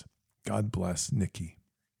assisting us. God bless Nikki.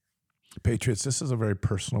 Patriots, this is a very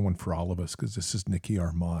personal one for all of us because this is Nikki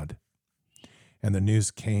Armaud. And the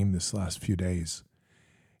news came this last few days.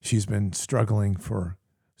 She's been struggling for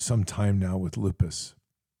some time now with lupus.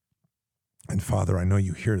 And Father, I know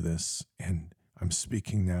you hear this, and I'm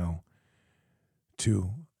speaking now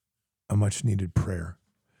to a much needed prayer.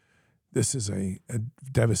 This is a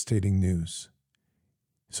devastating news.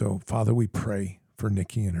 So, Father, we pray for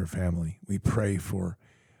Nikki and her family. We pray for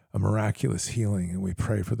a miraculous healing, and we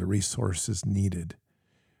pray for the resources needed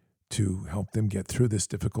to help them get through this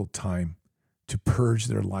difficult time, to purge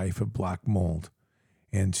their life of black mold,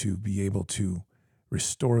 and to be able to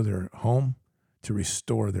restore their home, to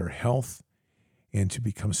restore their health, and to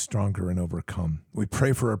become stronger and overcome. We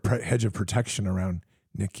pray for a hedge of protection around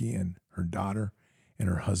Nikki and her daughter and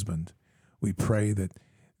her husband. We pray that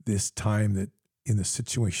this time, that in the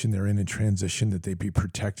situation they're in transition, that they be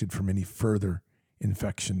protected from any further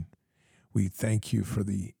infection. We thank you for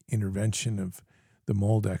the intervention of the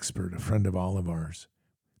mold expert, a friend of all of ours.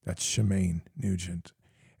 That's Shemaine Nugent.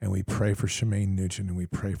 And we pray for Shemaine Nugent, and we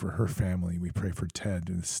pray for her family. We pray for Ted,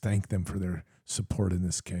 and thank them for their support in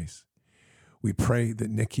this case. We pray that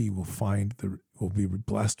Nikki will be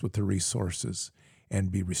blessed with the resources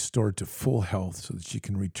and be restored to full health so that she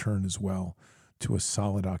can return as well to a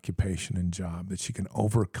solid occupation and job, that she can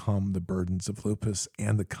overcome the burdens of lupus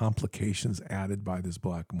and the complications added by this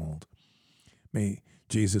black mold. May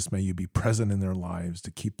you be present in their lives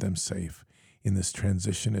to keep them safe in this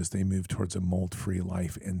transition as they move towards a mold-free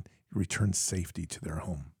life and return safety to their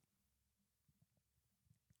home.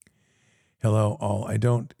 Hello, all. I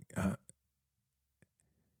don't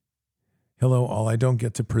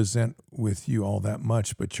get to present with you all that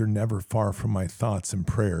much, but you're never far from my thoughts and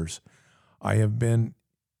prayers. I have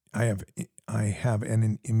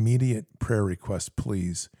an immediate prayer request,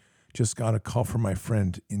 please. Just got a call from my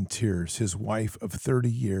friend in tears. His wife of 30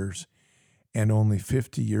 years and only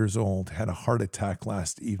 50 years old had a heart attack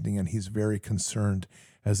last evening, and he's very concerned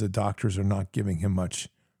as the doctors are not giving him much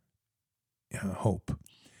hope.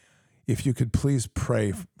 If you could please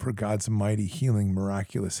pray for God's mighty healing,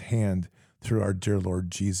 miraculous hand through our dear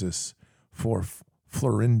Lord Jesus for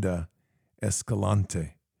Florinda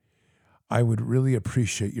Escalante. I would really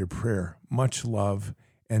appreciate your prayer. Much love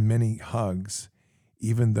and many hugs,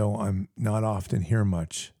 even though I'm not often here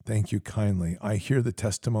much. Thank you kindly. I hear the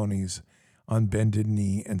testimonies on bended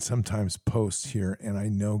knee and sometimes posts here, and I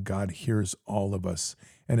know God hears all of us,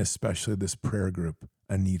 and especially this prayer group.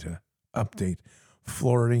 Anita, update.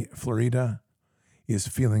 Florida is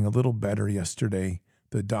feeling a little better yesterday.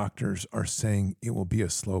 The doctors are saying it will be a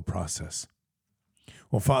slow process.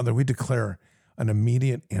 Well, Father, we declare an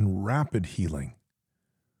immediate and rapid healing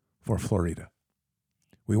for Florida.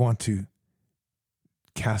 We want to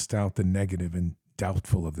cast out the negative and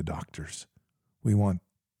doubtful of the doctors. We want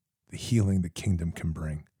the healing the kingdom can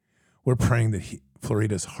bring. We're praying that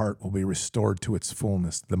Florida's heart will be restored to its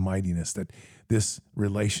fullness, the mightiness, that this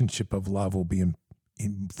relationship of love will be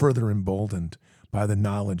further emboldened by the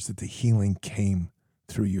knowledge that the healing came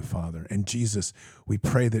through you, Father. And Jesus, we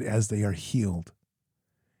pray that as they are healed,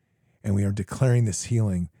 and we are declaring this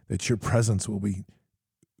healing, that your presence will be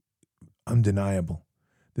undeniable,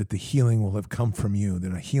 that the healing will have come from you,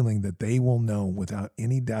 that a healing that they will know without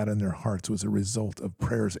any doubt in their hearts was a result of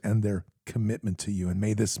prayers and their commitment to you. And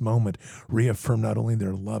may this moment reaffirm not only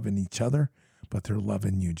their love in each other, but their love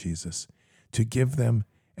in you, Jesus, to give them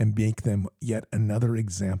and make them yet another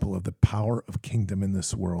example of the power of kingdom in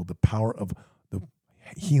this world, the power of the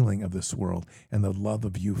healing of this world, and the love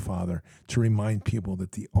of you, Father, to remind people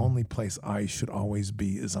that the only place eyes should always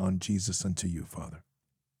be is on Jesus and to you, Father.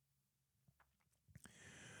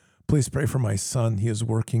 Please pray for my son. He is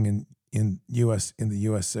working in the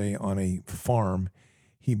USA on a farm.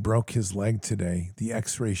 He broke his leg today. The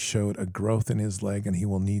x-ray showed a growth in his leg, and he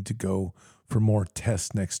will need to go for more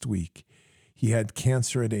tests next week. He had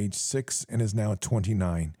cancer at age 6 and is now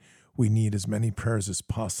 29. We need as many prayers as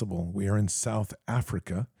possible. We are in South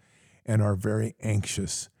Africa and are very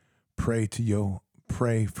anxious. Pray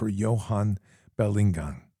for Johan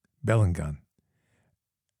Bellingham,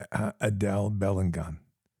 Adele Bellingham.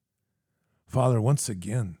 Father, once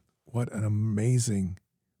again, what an amazing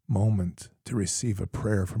moment to receive a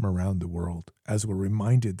prayer from around the world, as we're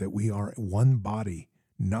reminded that we are one body,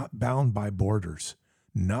 not bound by borders,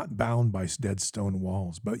 not bound by dead stone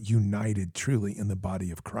walls, but united truly in the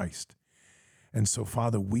body of Christ. And so,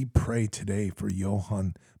 Father, we pray today for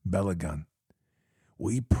Johan Bellingham.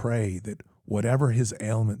 We pray that whatever his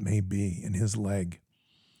ailment may be in his leg,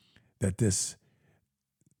 that this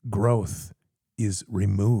growth is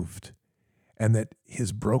removed and that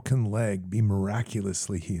his broken leg be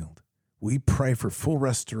miraculously healed. We pray for full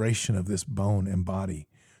restoration of this bone and body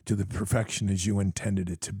to the perfection as you intended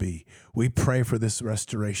it to be. We pray for this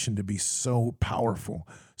restoration to be so powerful,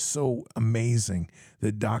 so amazing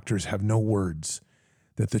that doctors have no words,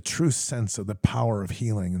 that the true sense of the power of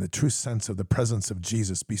healing and the true sense of the presence of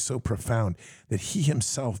Jesus be so profound that he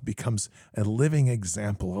himself becomes a living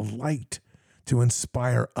example, a light to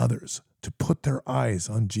inspire others to put their eyes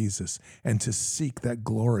on Jesus and to seek that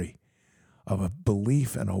glory of a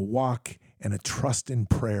belief and a walk and a trust in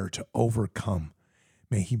prayer to overcome.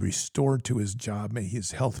 May he be restored to his job. May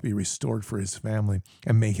his health be restored for his family.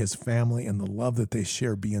 And may his family and the love that they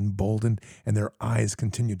share be emboldened and their eyes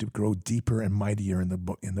continue to grow deeper and mightier in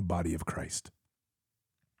the body of Christ.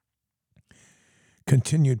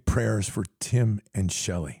 Continued prayers for Tim and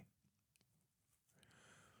Shelley.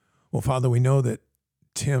 Well, Father, we know that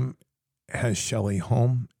Tim has Shelley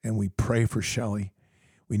home, and we pray for Shelley.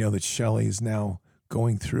 We know that Shelley is now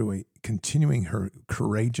going through continuing her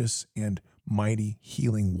courageous and mighty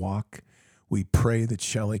healing walk. We pray that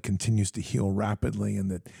Shelley continues to heal rapidly and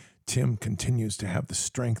that Tim continues to have the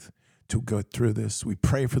strength to go through this. We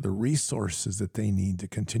pray for the resources that they need to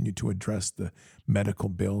continue to address the medical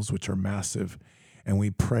bills, which are massive. And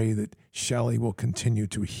we pray that Shelley will continue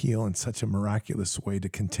to heal in such a miraculous way, to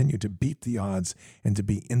continue to beat the odds and to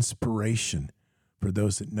be inspiration for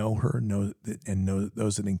those that know her, know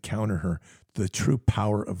those that encounter her, the true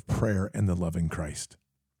power of prayer and the loving Christ.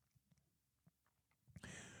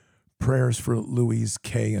 Prayers for Louise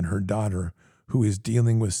Kay and her daughter, who is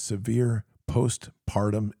dealing with severe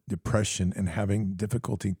postpartum depression and having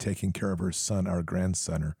difficulty taking care of her son, our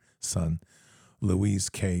grandson, Louise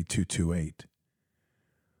K. 228.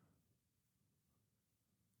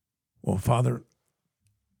 Well, Father,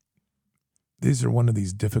 these are one of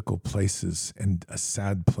these difficult places and a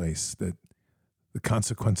sad place that the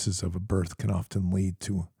consequences of a birth can often lead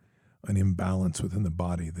to an imbalance within the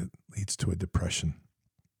body that leads to a depression.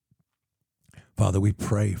 Father, we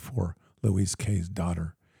pray for Louise K.'s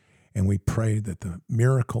daughter, and we pray that the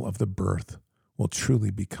miracle of the birth will truly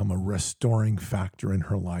become a restoring factor in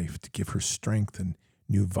her life to give her strength and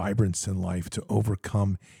new vibrance in life to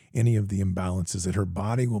overcome any of the imbalances, that her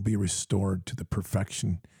body will be restored to the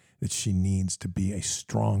perfection that she needs to be a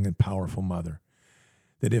strong and powerful mother.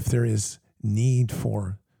 That if there is need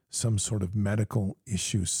for some sort of medical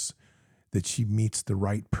issues, that she meets the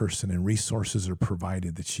right person and resources are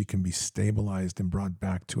provided, that she can be stabilized and brought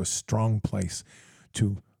back to a strong place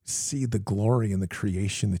to see the glory in the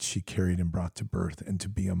creation that she carried and brought to birth, and to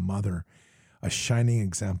be a mother, a shining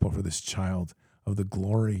example for this child of the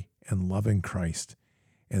glory and love in Christ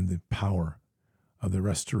and the power of the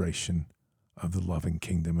restoration of the loving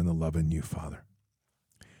kingdom and the love in you, Father.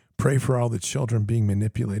 Pray for all the children being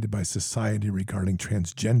manipulated by society regarding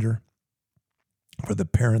transgender, for the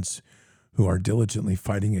parents who are diligently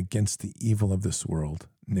fighting against the evil of this world.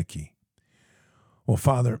 Nikki. Well,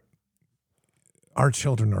 Father, our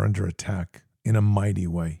children are under attack in a mighty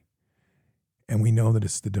way, and we know that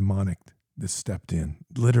it's the demonic that stepped in.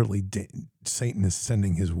 Literally, Satan is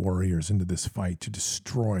sending his warriors into this fight to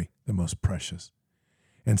destroy the most precious.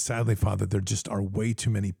 And sadly, Father, there just are way too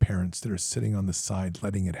many parents that are sitting on the side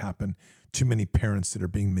letting it happen. Too many parents that are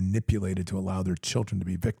being manipulated to allow their children to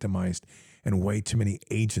be victimized, and way too many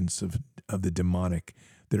agents of the demonic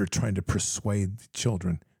that are trying to persuade the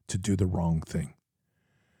children to do the wrong thing.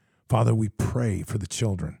 Father, we pray for the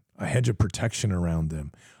children, a hedge of protection around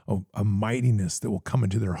them, a mightiness that will come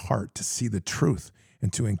into their heart to see the truth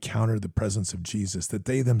and to encounter the presence of Jesus, that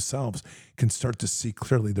they themselves can start to see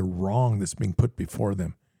clearly the wrong that's being put before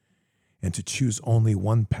them and to choose only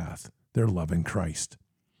one path, their love in Christ.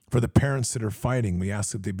 For the parents that are fighting, we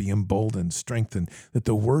ask that they be emboldened, strengthened, that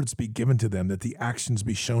the words be given to them, that the actions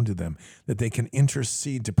be shown to them, that they can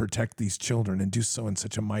intercede to protect these children and do so in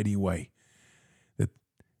such a mighty way, that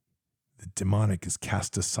the demonic is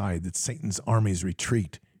cast aside, that Satan's armies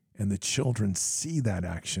retreat, and the children see that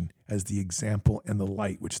action as the example and the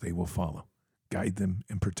light which they will follow. Guide them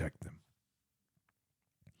and protect them.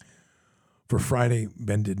 For Friday,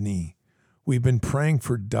 Bended Knee, we've been praying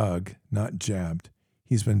for Doug, not jabbed.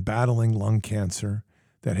 He's been battling lung cancer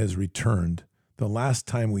that has returned. The last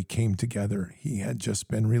time we came together, he had just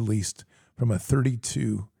been released from a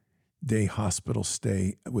 32-day hospital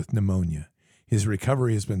stay with pneumonia. His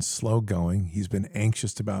recovery has been slow going. He's been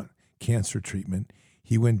anxious about cancer treatment.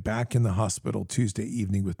 He went back in the hospital Tuesday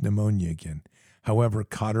evening with pneumonia again. However,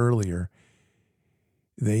 caught earlier,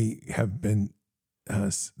 they have him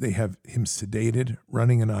sedated,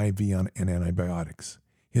 running an IV on and antibiotics.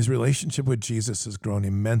 His relationship with Jesus has grown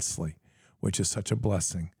immensely, which is such a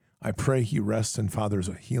blessing. I pray he rests in Father's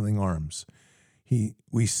healing arms.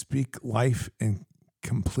 We speak life and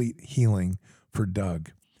complete healing for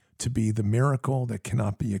Doug, to be the miracle that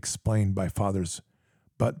cannot be explained by Father's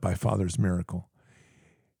miracle.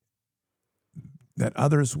 That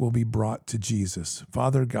others will be brought to Jesus.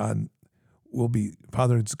 Father God's will be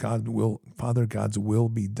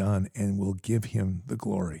done, and will give him the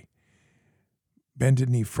glory. Bended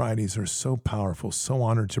Knee Fridays are so powerful, so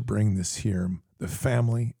honored to bring this here. The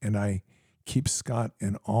family and I keep Scott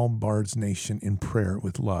and all Bard's Nation in prayer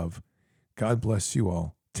with love. God bless you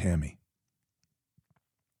all. Tammy.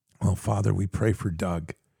 Well, Father, we pray for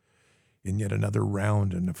Doug in yet another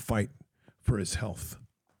round and a fight for his health.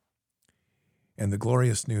 And the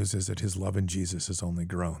glorious news is that his love in Jesus has only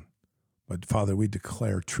grown. But Father, we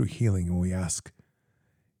declare true healing, and we ask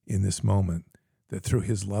in this moment that through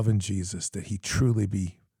his love in Jesus, that he truly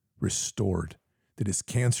be restored, that his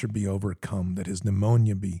cancer be overcome, that his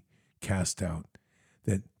pneumonia be cast out,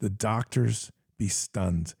 that the doctors be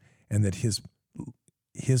stunned, and that his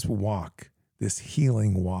walk, this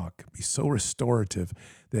healing walk, be so restorative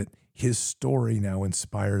that his story now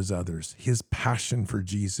inspires others. His passion for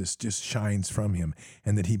Jesus just shines from him,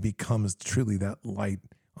 and that he becomes truly that light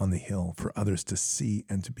on the hill for others to see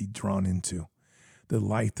and to be drawn into. The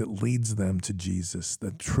light that leads them to Jesus,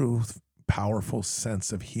 the true, powerful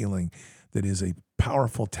sense of healing that is a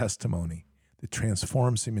powerful testimony that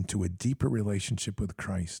transforms him into a deeper relationship with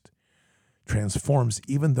Christ, transforms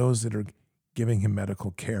even those that are giving him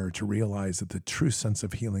medical care to realize that the true sense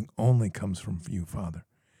of healing only comes from you, Father,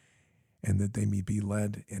 and that they may be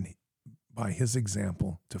led by his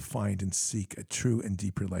example to find and seek a true and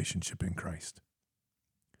deep relationship in Christ.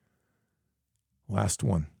 Last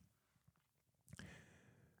one.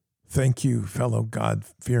 Thank you, fellow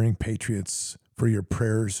God-fearing patriots, for your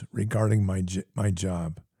prayers regarding my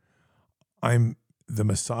job. I'm the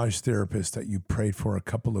massage therapist that you prayed for a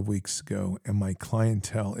couple of weeks ago, and my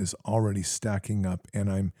clientele is already stacking up, and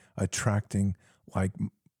I'm attracting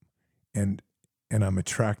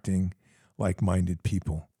like-minded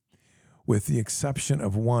people. With the exception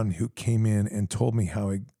of one who came in and told me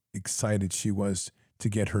how excited she was to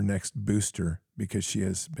get her next booster because she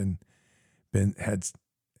has been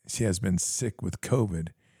sick with COVID.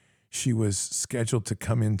 She was scheduled to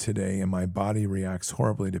come in today, and my body reacts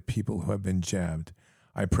horribly to people who have been jabbed.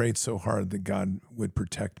 I prayed so hard that God would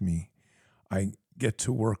protect me. I get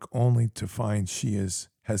to work only to find she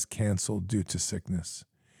has canceled due to sickness.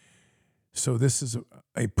 So this is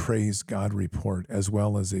a praise God report, as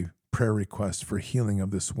well as a prayer request for healing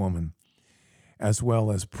of this woman, as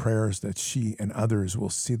well as prayers that she and others will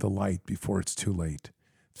see the light before it's too late.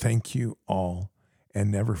 Thank you all, and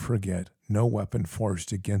never forget, no weapon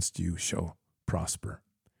forged against you shall prosper.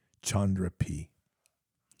 Chandra P.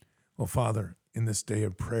 Well, Father, in this day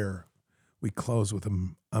of prayer, we close with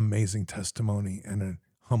an amazing testimony and a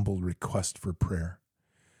humble request for prayer.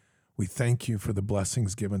 We thank you for the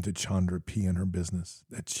blessings given to Chandra P. in her business,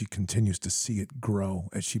 that she continues to see it grow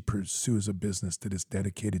as she pursues a business that is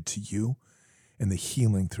dedicated to you and the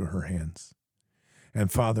healing through her hands. And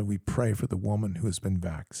Father, we pray for the woman who has been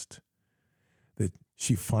vaxxed, that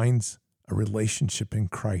she finds a relationship in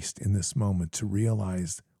Christ in this moment to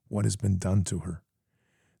realize what has been done to her,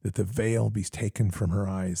 that the veil be taken from her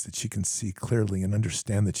eyes, that she can see clearly and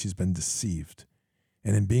understand that she's been deceived.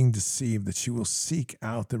 And in being deceived, that she will seek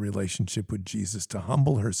out the relationship with Jesus, to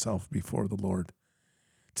humble herself before the Lord,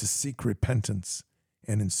 to seek repentance,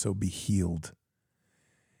 and in so be healed.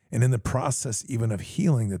 And in the process even of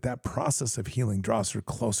healing, that process of healing draws her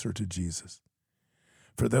closer to Jesus.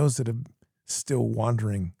 For those that have still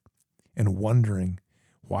wandering and wondering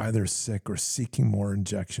why they're sick or seeking more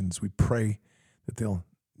injections, we pray that they'll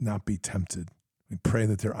not be tempted. We pray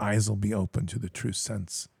that their eyes will be open to the true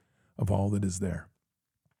sense of all that is there.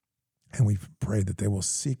 And we pray that they will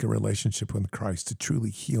seek a relationship with Christ to truly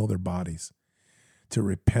heal their bodies, to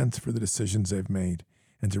repent for the decisions they've made,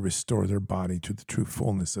 and to restore their body to the true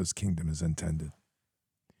fullness as kingdom is intended.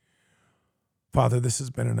 Father, this has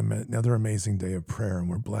been another amazing day of prayer, and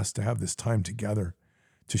we're blessed to have this time together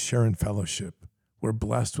to share in fellowship. We're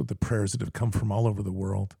blessed with the prayers that have come from all over the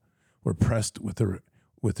world. We're blessed with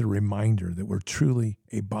the reminder that we're truly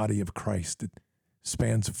a body of Christ that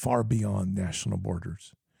spans far beyond national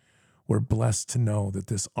borders. We're blessed to know that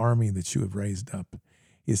this army that you have raised up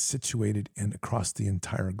is situated across the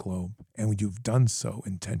entire globe, and you've done so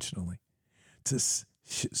intentionally to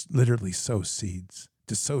literally sow seeds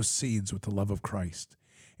with the love of Christ.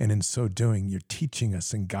 And in so doing, you're teaching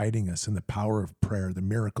us and guiding us in the power of prayer, the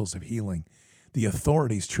miracles of healing, the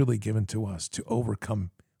authorities truly given to us to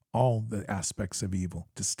overcome all the aspects of evil,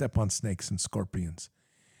 to step on snakes and scorpions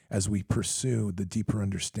as we pursue the deeper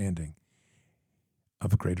understanding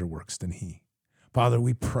of greater works than he. Father,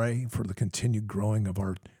 we pray for the continued growing of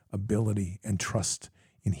our ability and trust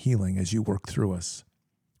in healing as you work through us.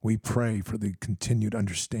 We pray for the continued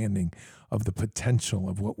understanding of the potential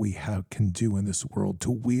of what we can do in this world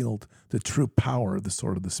to wield the true power of the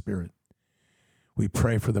sword of the Spirit. We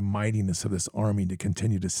pray for the mightiness of this army to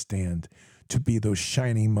continue to stand, to be those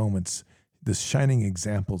shining moments, the shining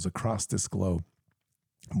examples across this globe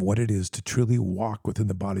of what it is to truly walk within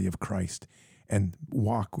the body of Christ and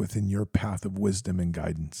walk within your path of wisdom and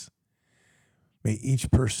guidance. May each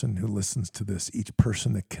person who listens to this, each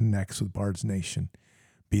person that connects with Bard's Nation,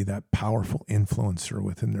 be that powerful influencer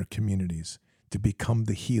within their communities, to become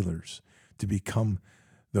the healers, to become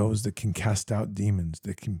those that can cast out demons,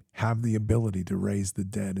 that can have the ability to raise the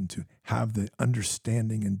dead, and to have the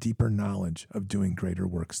understanding and deeper knowledge of doing greater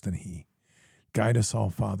works than he. Guide us all,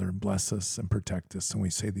 Father, bless us and protect us. And we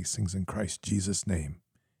say these things in Christ Jesus' name.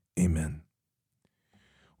 Amen.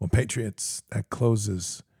 Well, Patriots, that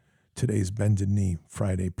closes today's Bended Knee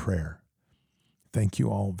Friday prayer. Thank you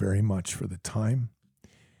all very much for the time.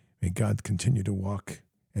 May God continue to walk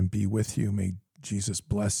and be with you. May Jesus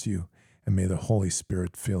bless you, and may the Holy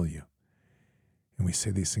Spirit fill you. And we say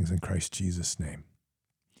these things in Christ Jesus' name.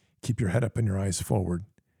 Keep your head up and your eyes forward.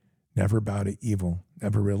 Never bow to evil.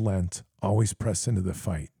 Never relent. Always press into the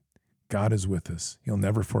fight. God is with us. He'll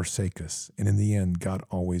never forsake us. And in the end, God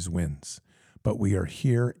always wins. But we are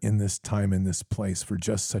here in this time, in this place, for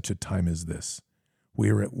just such a time as this.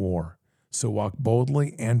 We are at war. So walk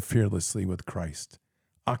boldly and fearlessly with Christ.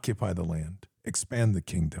 Occupy the land, expand the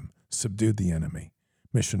kingdom, subdue the enemy.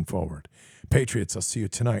 Mission forward. Patriots, I'll see you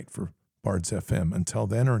tonight for Bards FM. Until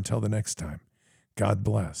then or until the next time, God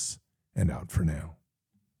bless, and out for now.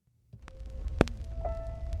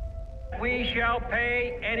 We shall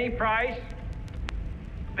pay any price,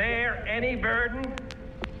 bear any burden,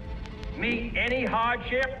 meet any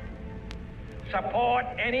hardship, support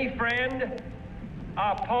any friend,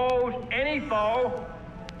 oppose any foe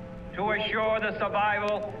to assure the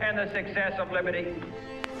survival and the success of liberty.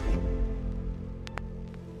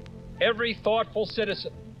 Every thoughtful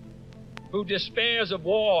citizen who despairs of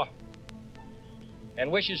war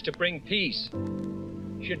and wishes to bring peace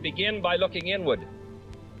should begin by looking inward,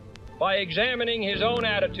 by examining his own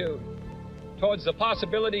attitude towards the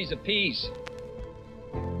possibilities of peace.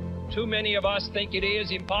 Too many of us think it is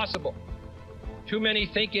impossible. Too many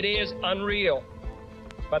think it is unreal.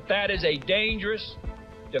 But that is a dangerous,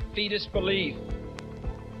 defeatist belief.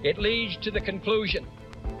 It leads to the conclusion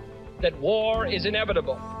that war is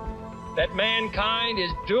inevitable, that mankind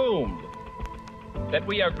is doomed, that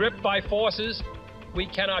we are gripped by forces we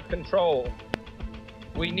cannot control.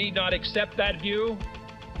 We need not accept that view.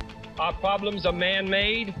 Our problems are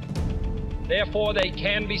man-made, therefore they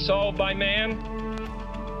can be solved by man,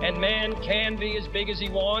 and man can be as big as he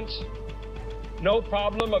wants. No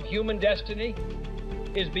problem of human destiny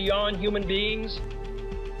is beyond human beings.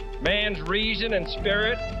 Man's reason and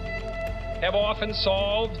spirit have often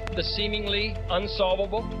solved the seemingly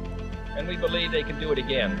unsolvable, and we believe they can do it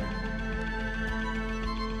again.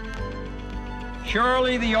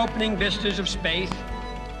 Surely the opening vistas of space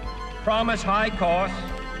promise high costs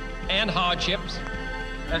and hardships,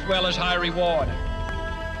 as well as high reward.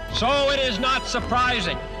 So it is not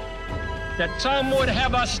surprising that some would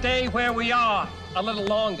have us stay where we are a little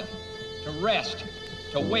longer, to rest,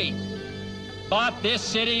 to wait. But this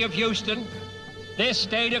city of Houston, this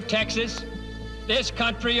state of Texas, this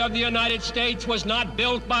country of the United States was not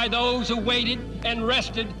built by those who waited and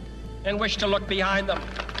rested and wished to look behind them.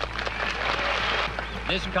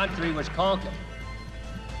 This country was conquered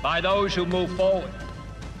by those who move forward,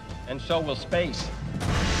 and so will space.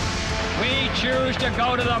 We choose to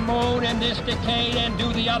go to the moon in this decade and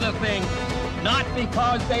do the other thing, not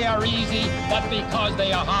because they are easy, but because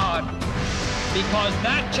they are hard. Because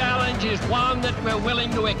that challenge is one that we're willing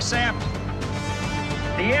to accept.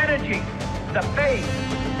 The energy, the faith,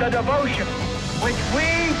 the devotion which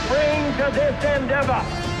we bring to this endeavor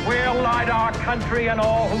will light our country and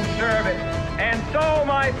all who serve it. And so,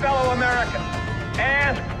 my fellow Americans,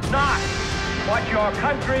 ask not what your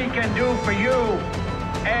country can do for you.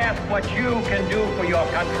 Ask what you can do for your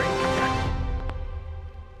country.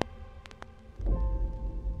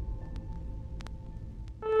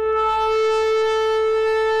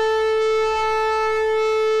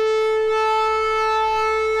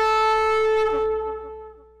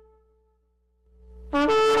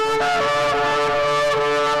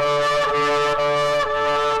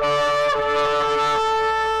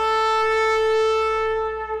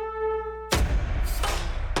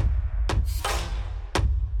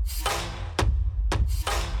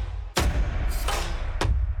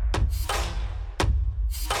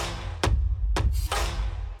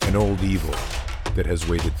 An old evil that has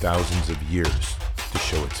waited thousands of years to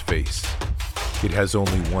show its face. It has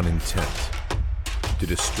only one intent: to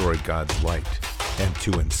destroy God's light and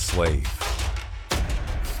to enslave.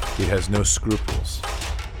 It has no scruples.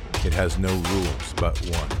 It has no rules but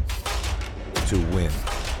one: to win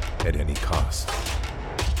at any cost.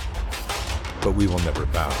 But we will never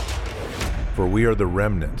bow, for we are the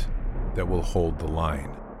remnant that will hold the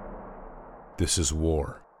line. This is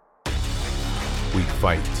war. We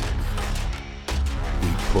fight, we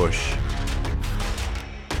push,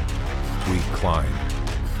 we climb.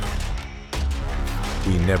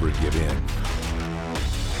 We never give in.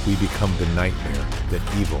 We become the nightmare that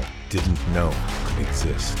evil didn't know could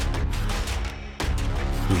exist.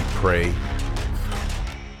 We pray,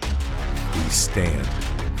 we stand.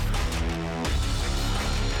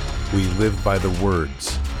 We live by the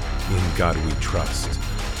words, "In God we trust."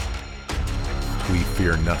 We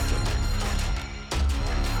fear nothing.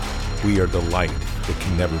 We are the light that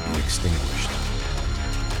can never be extinguished.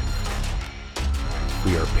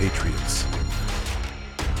 We are patriots.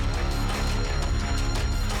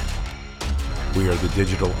 We are the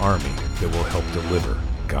digital army that will help deliver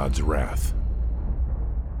God's wrath.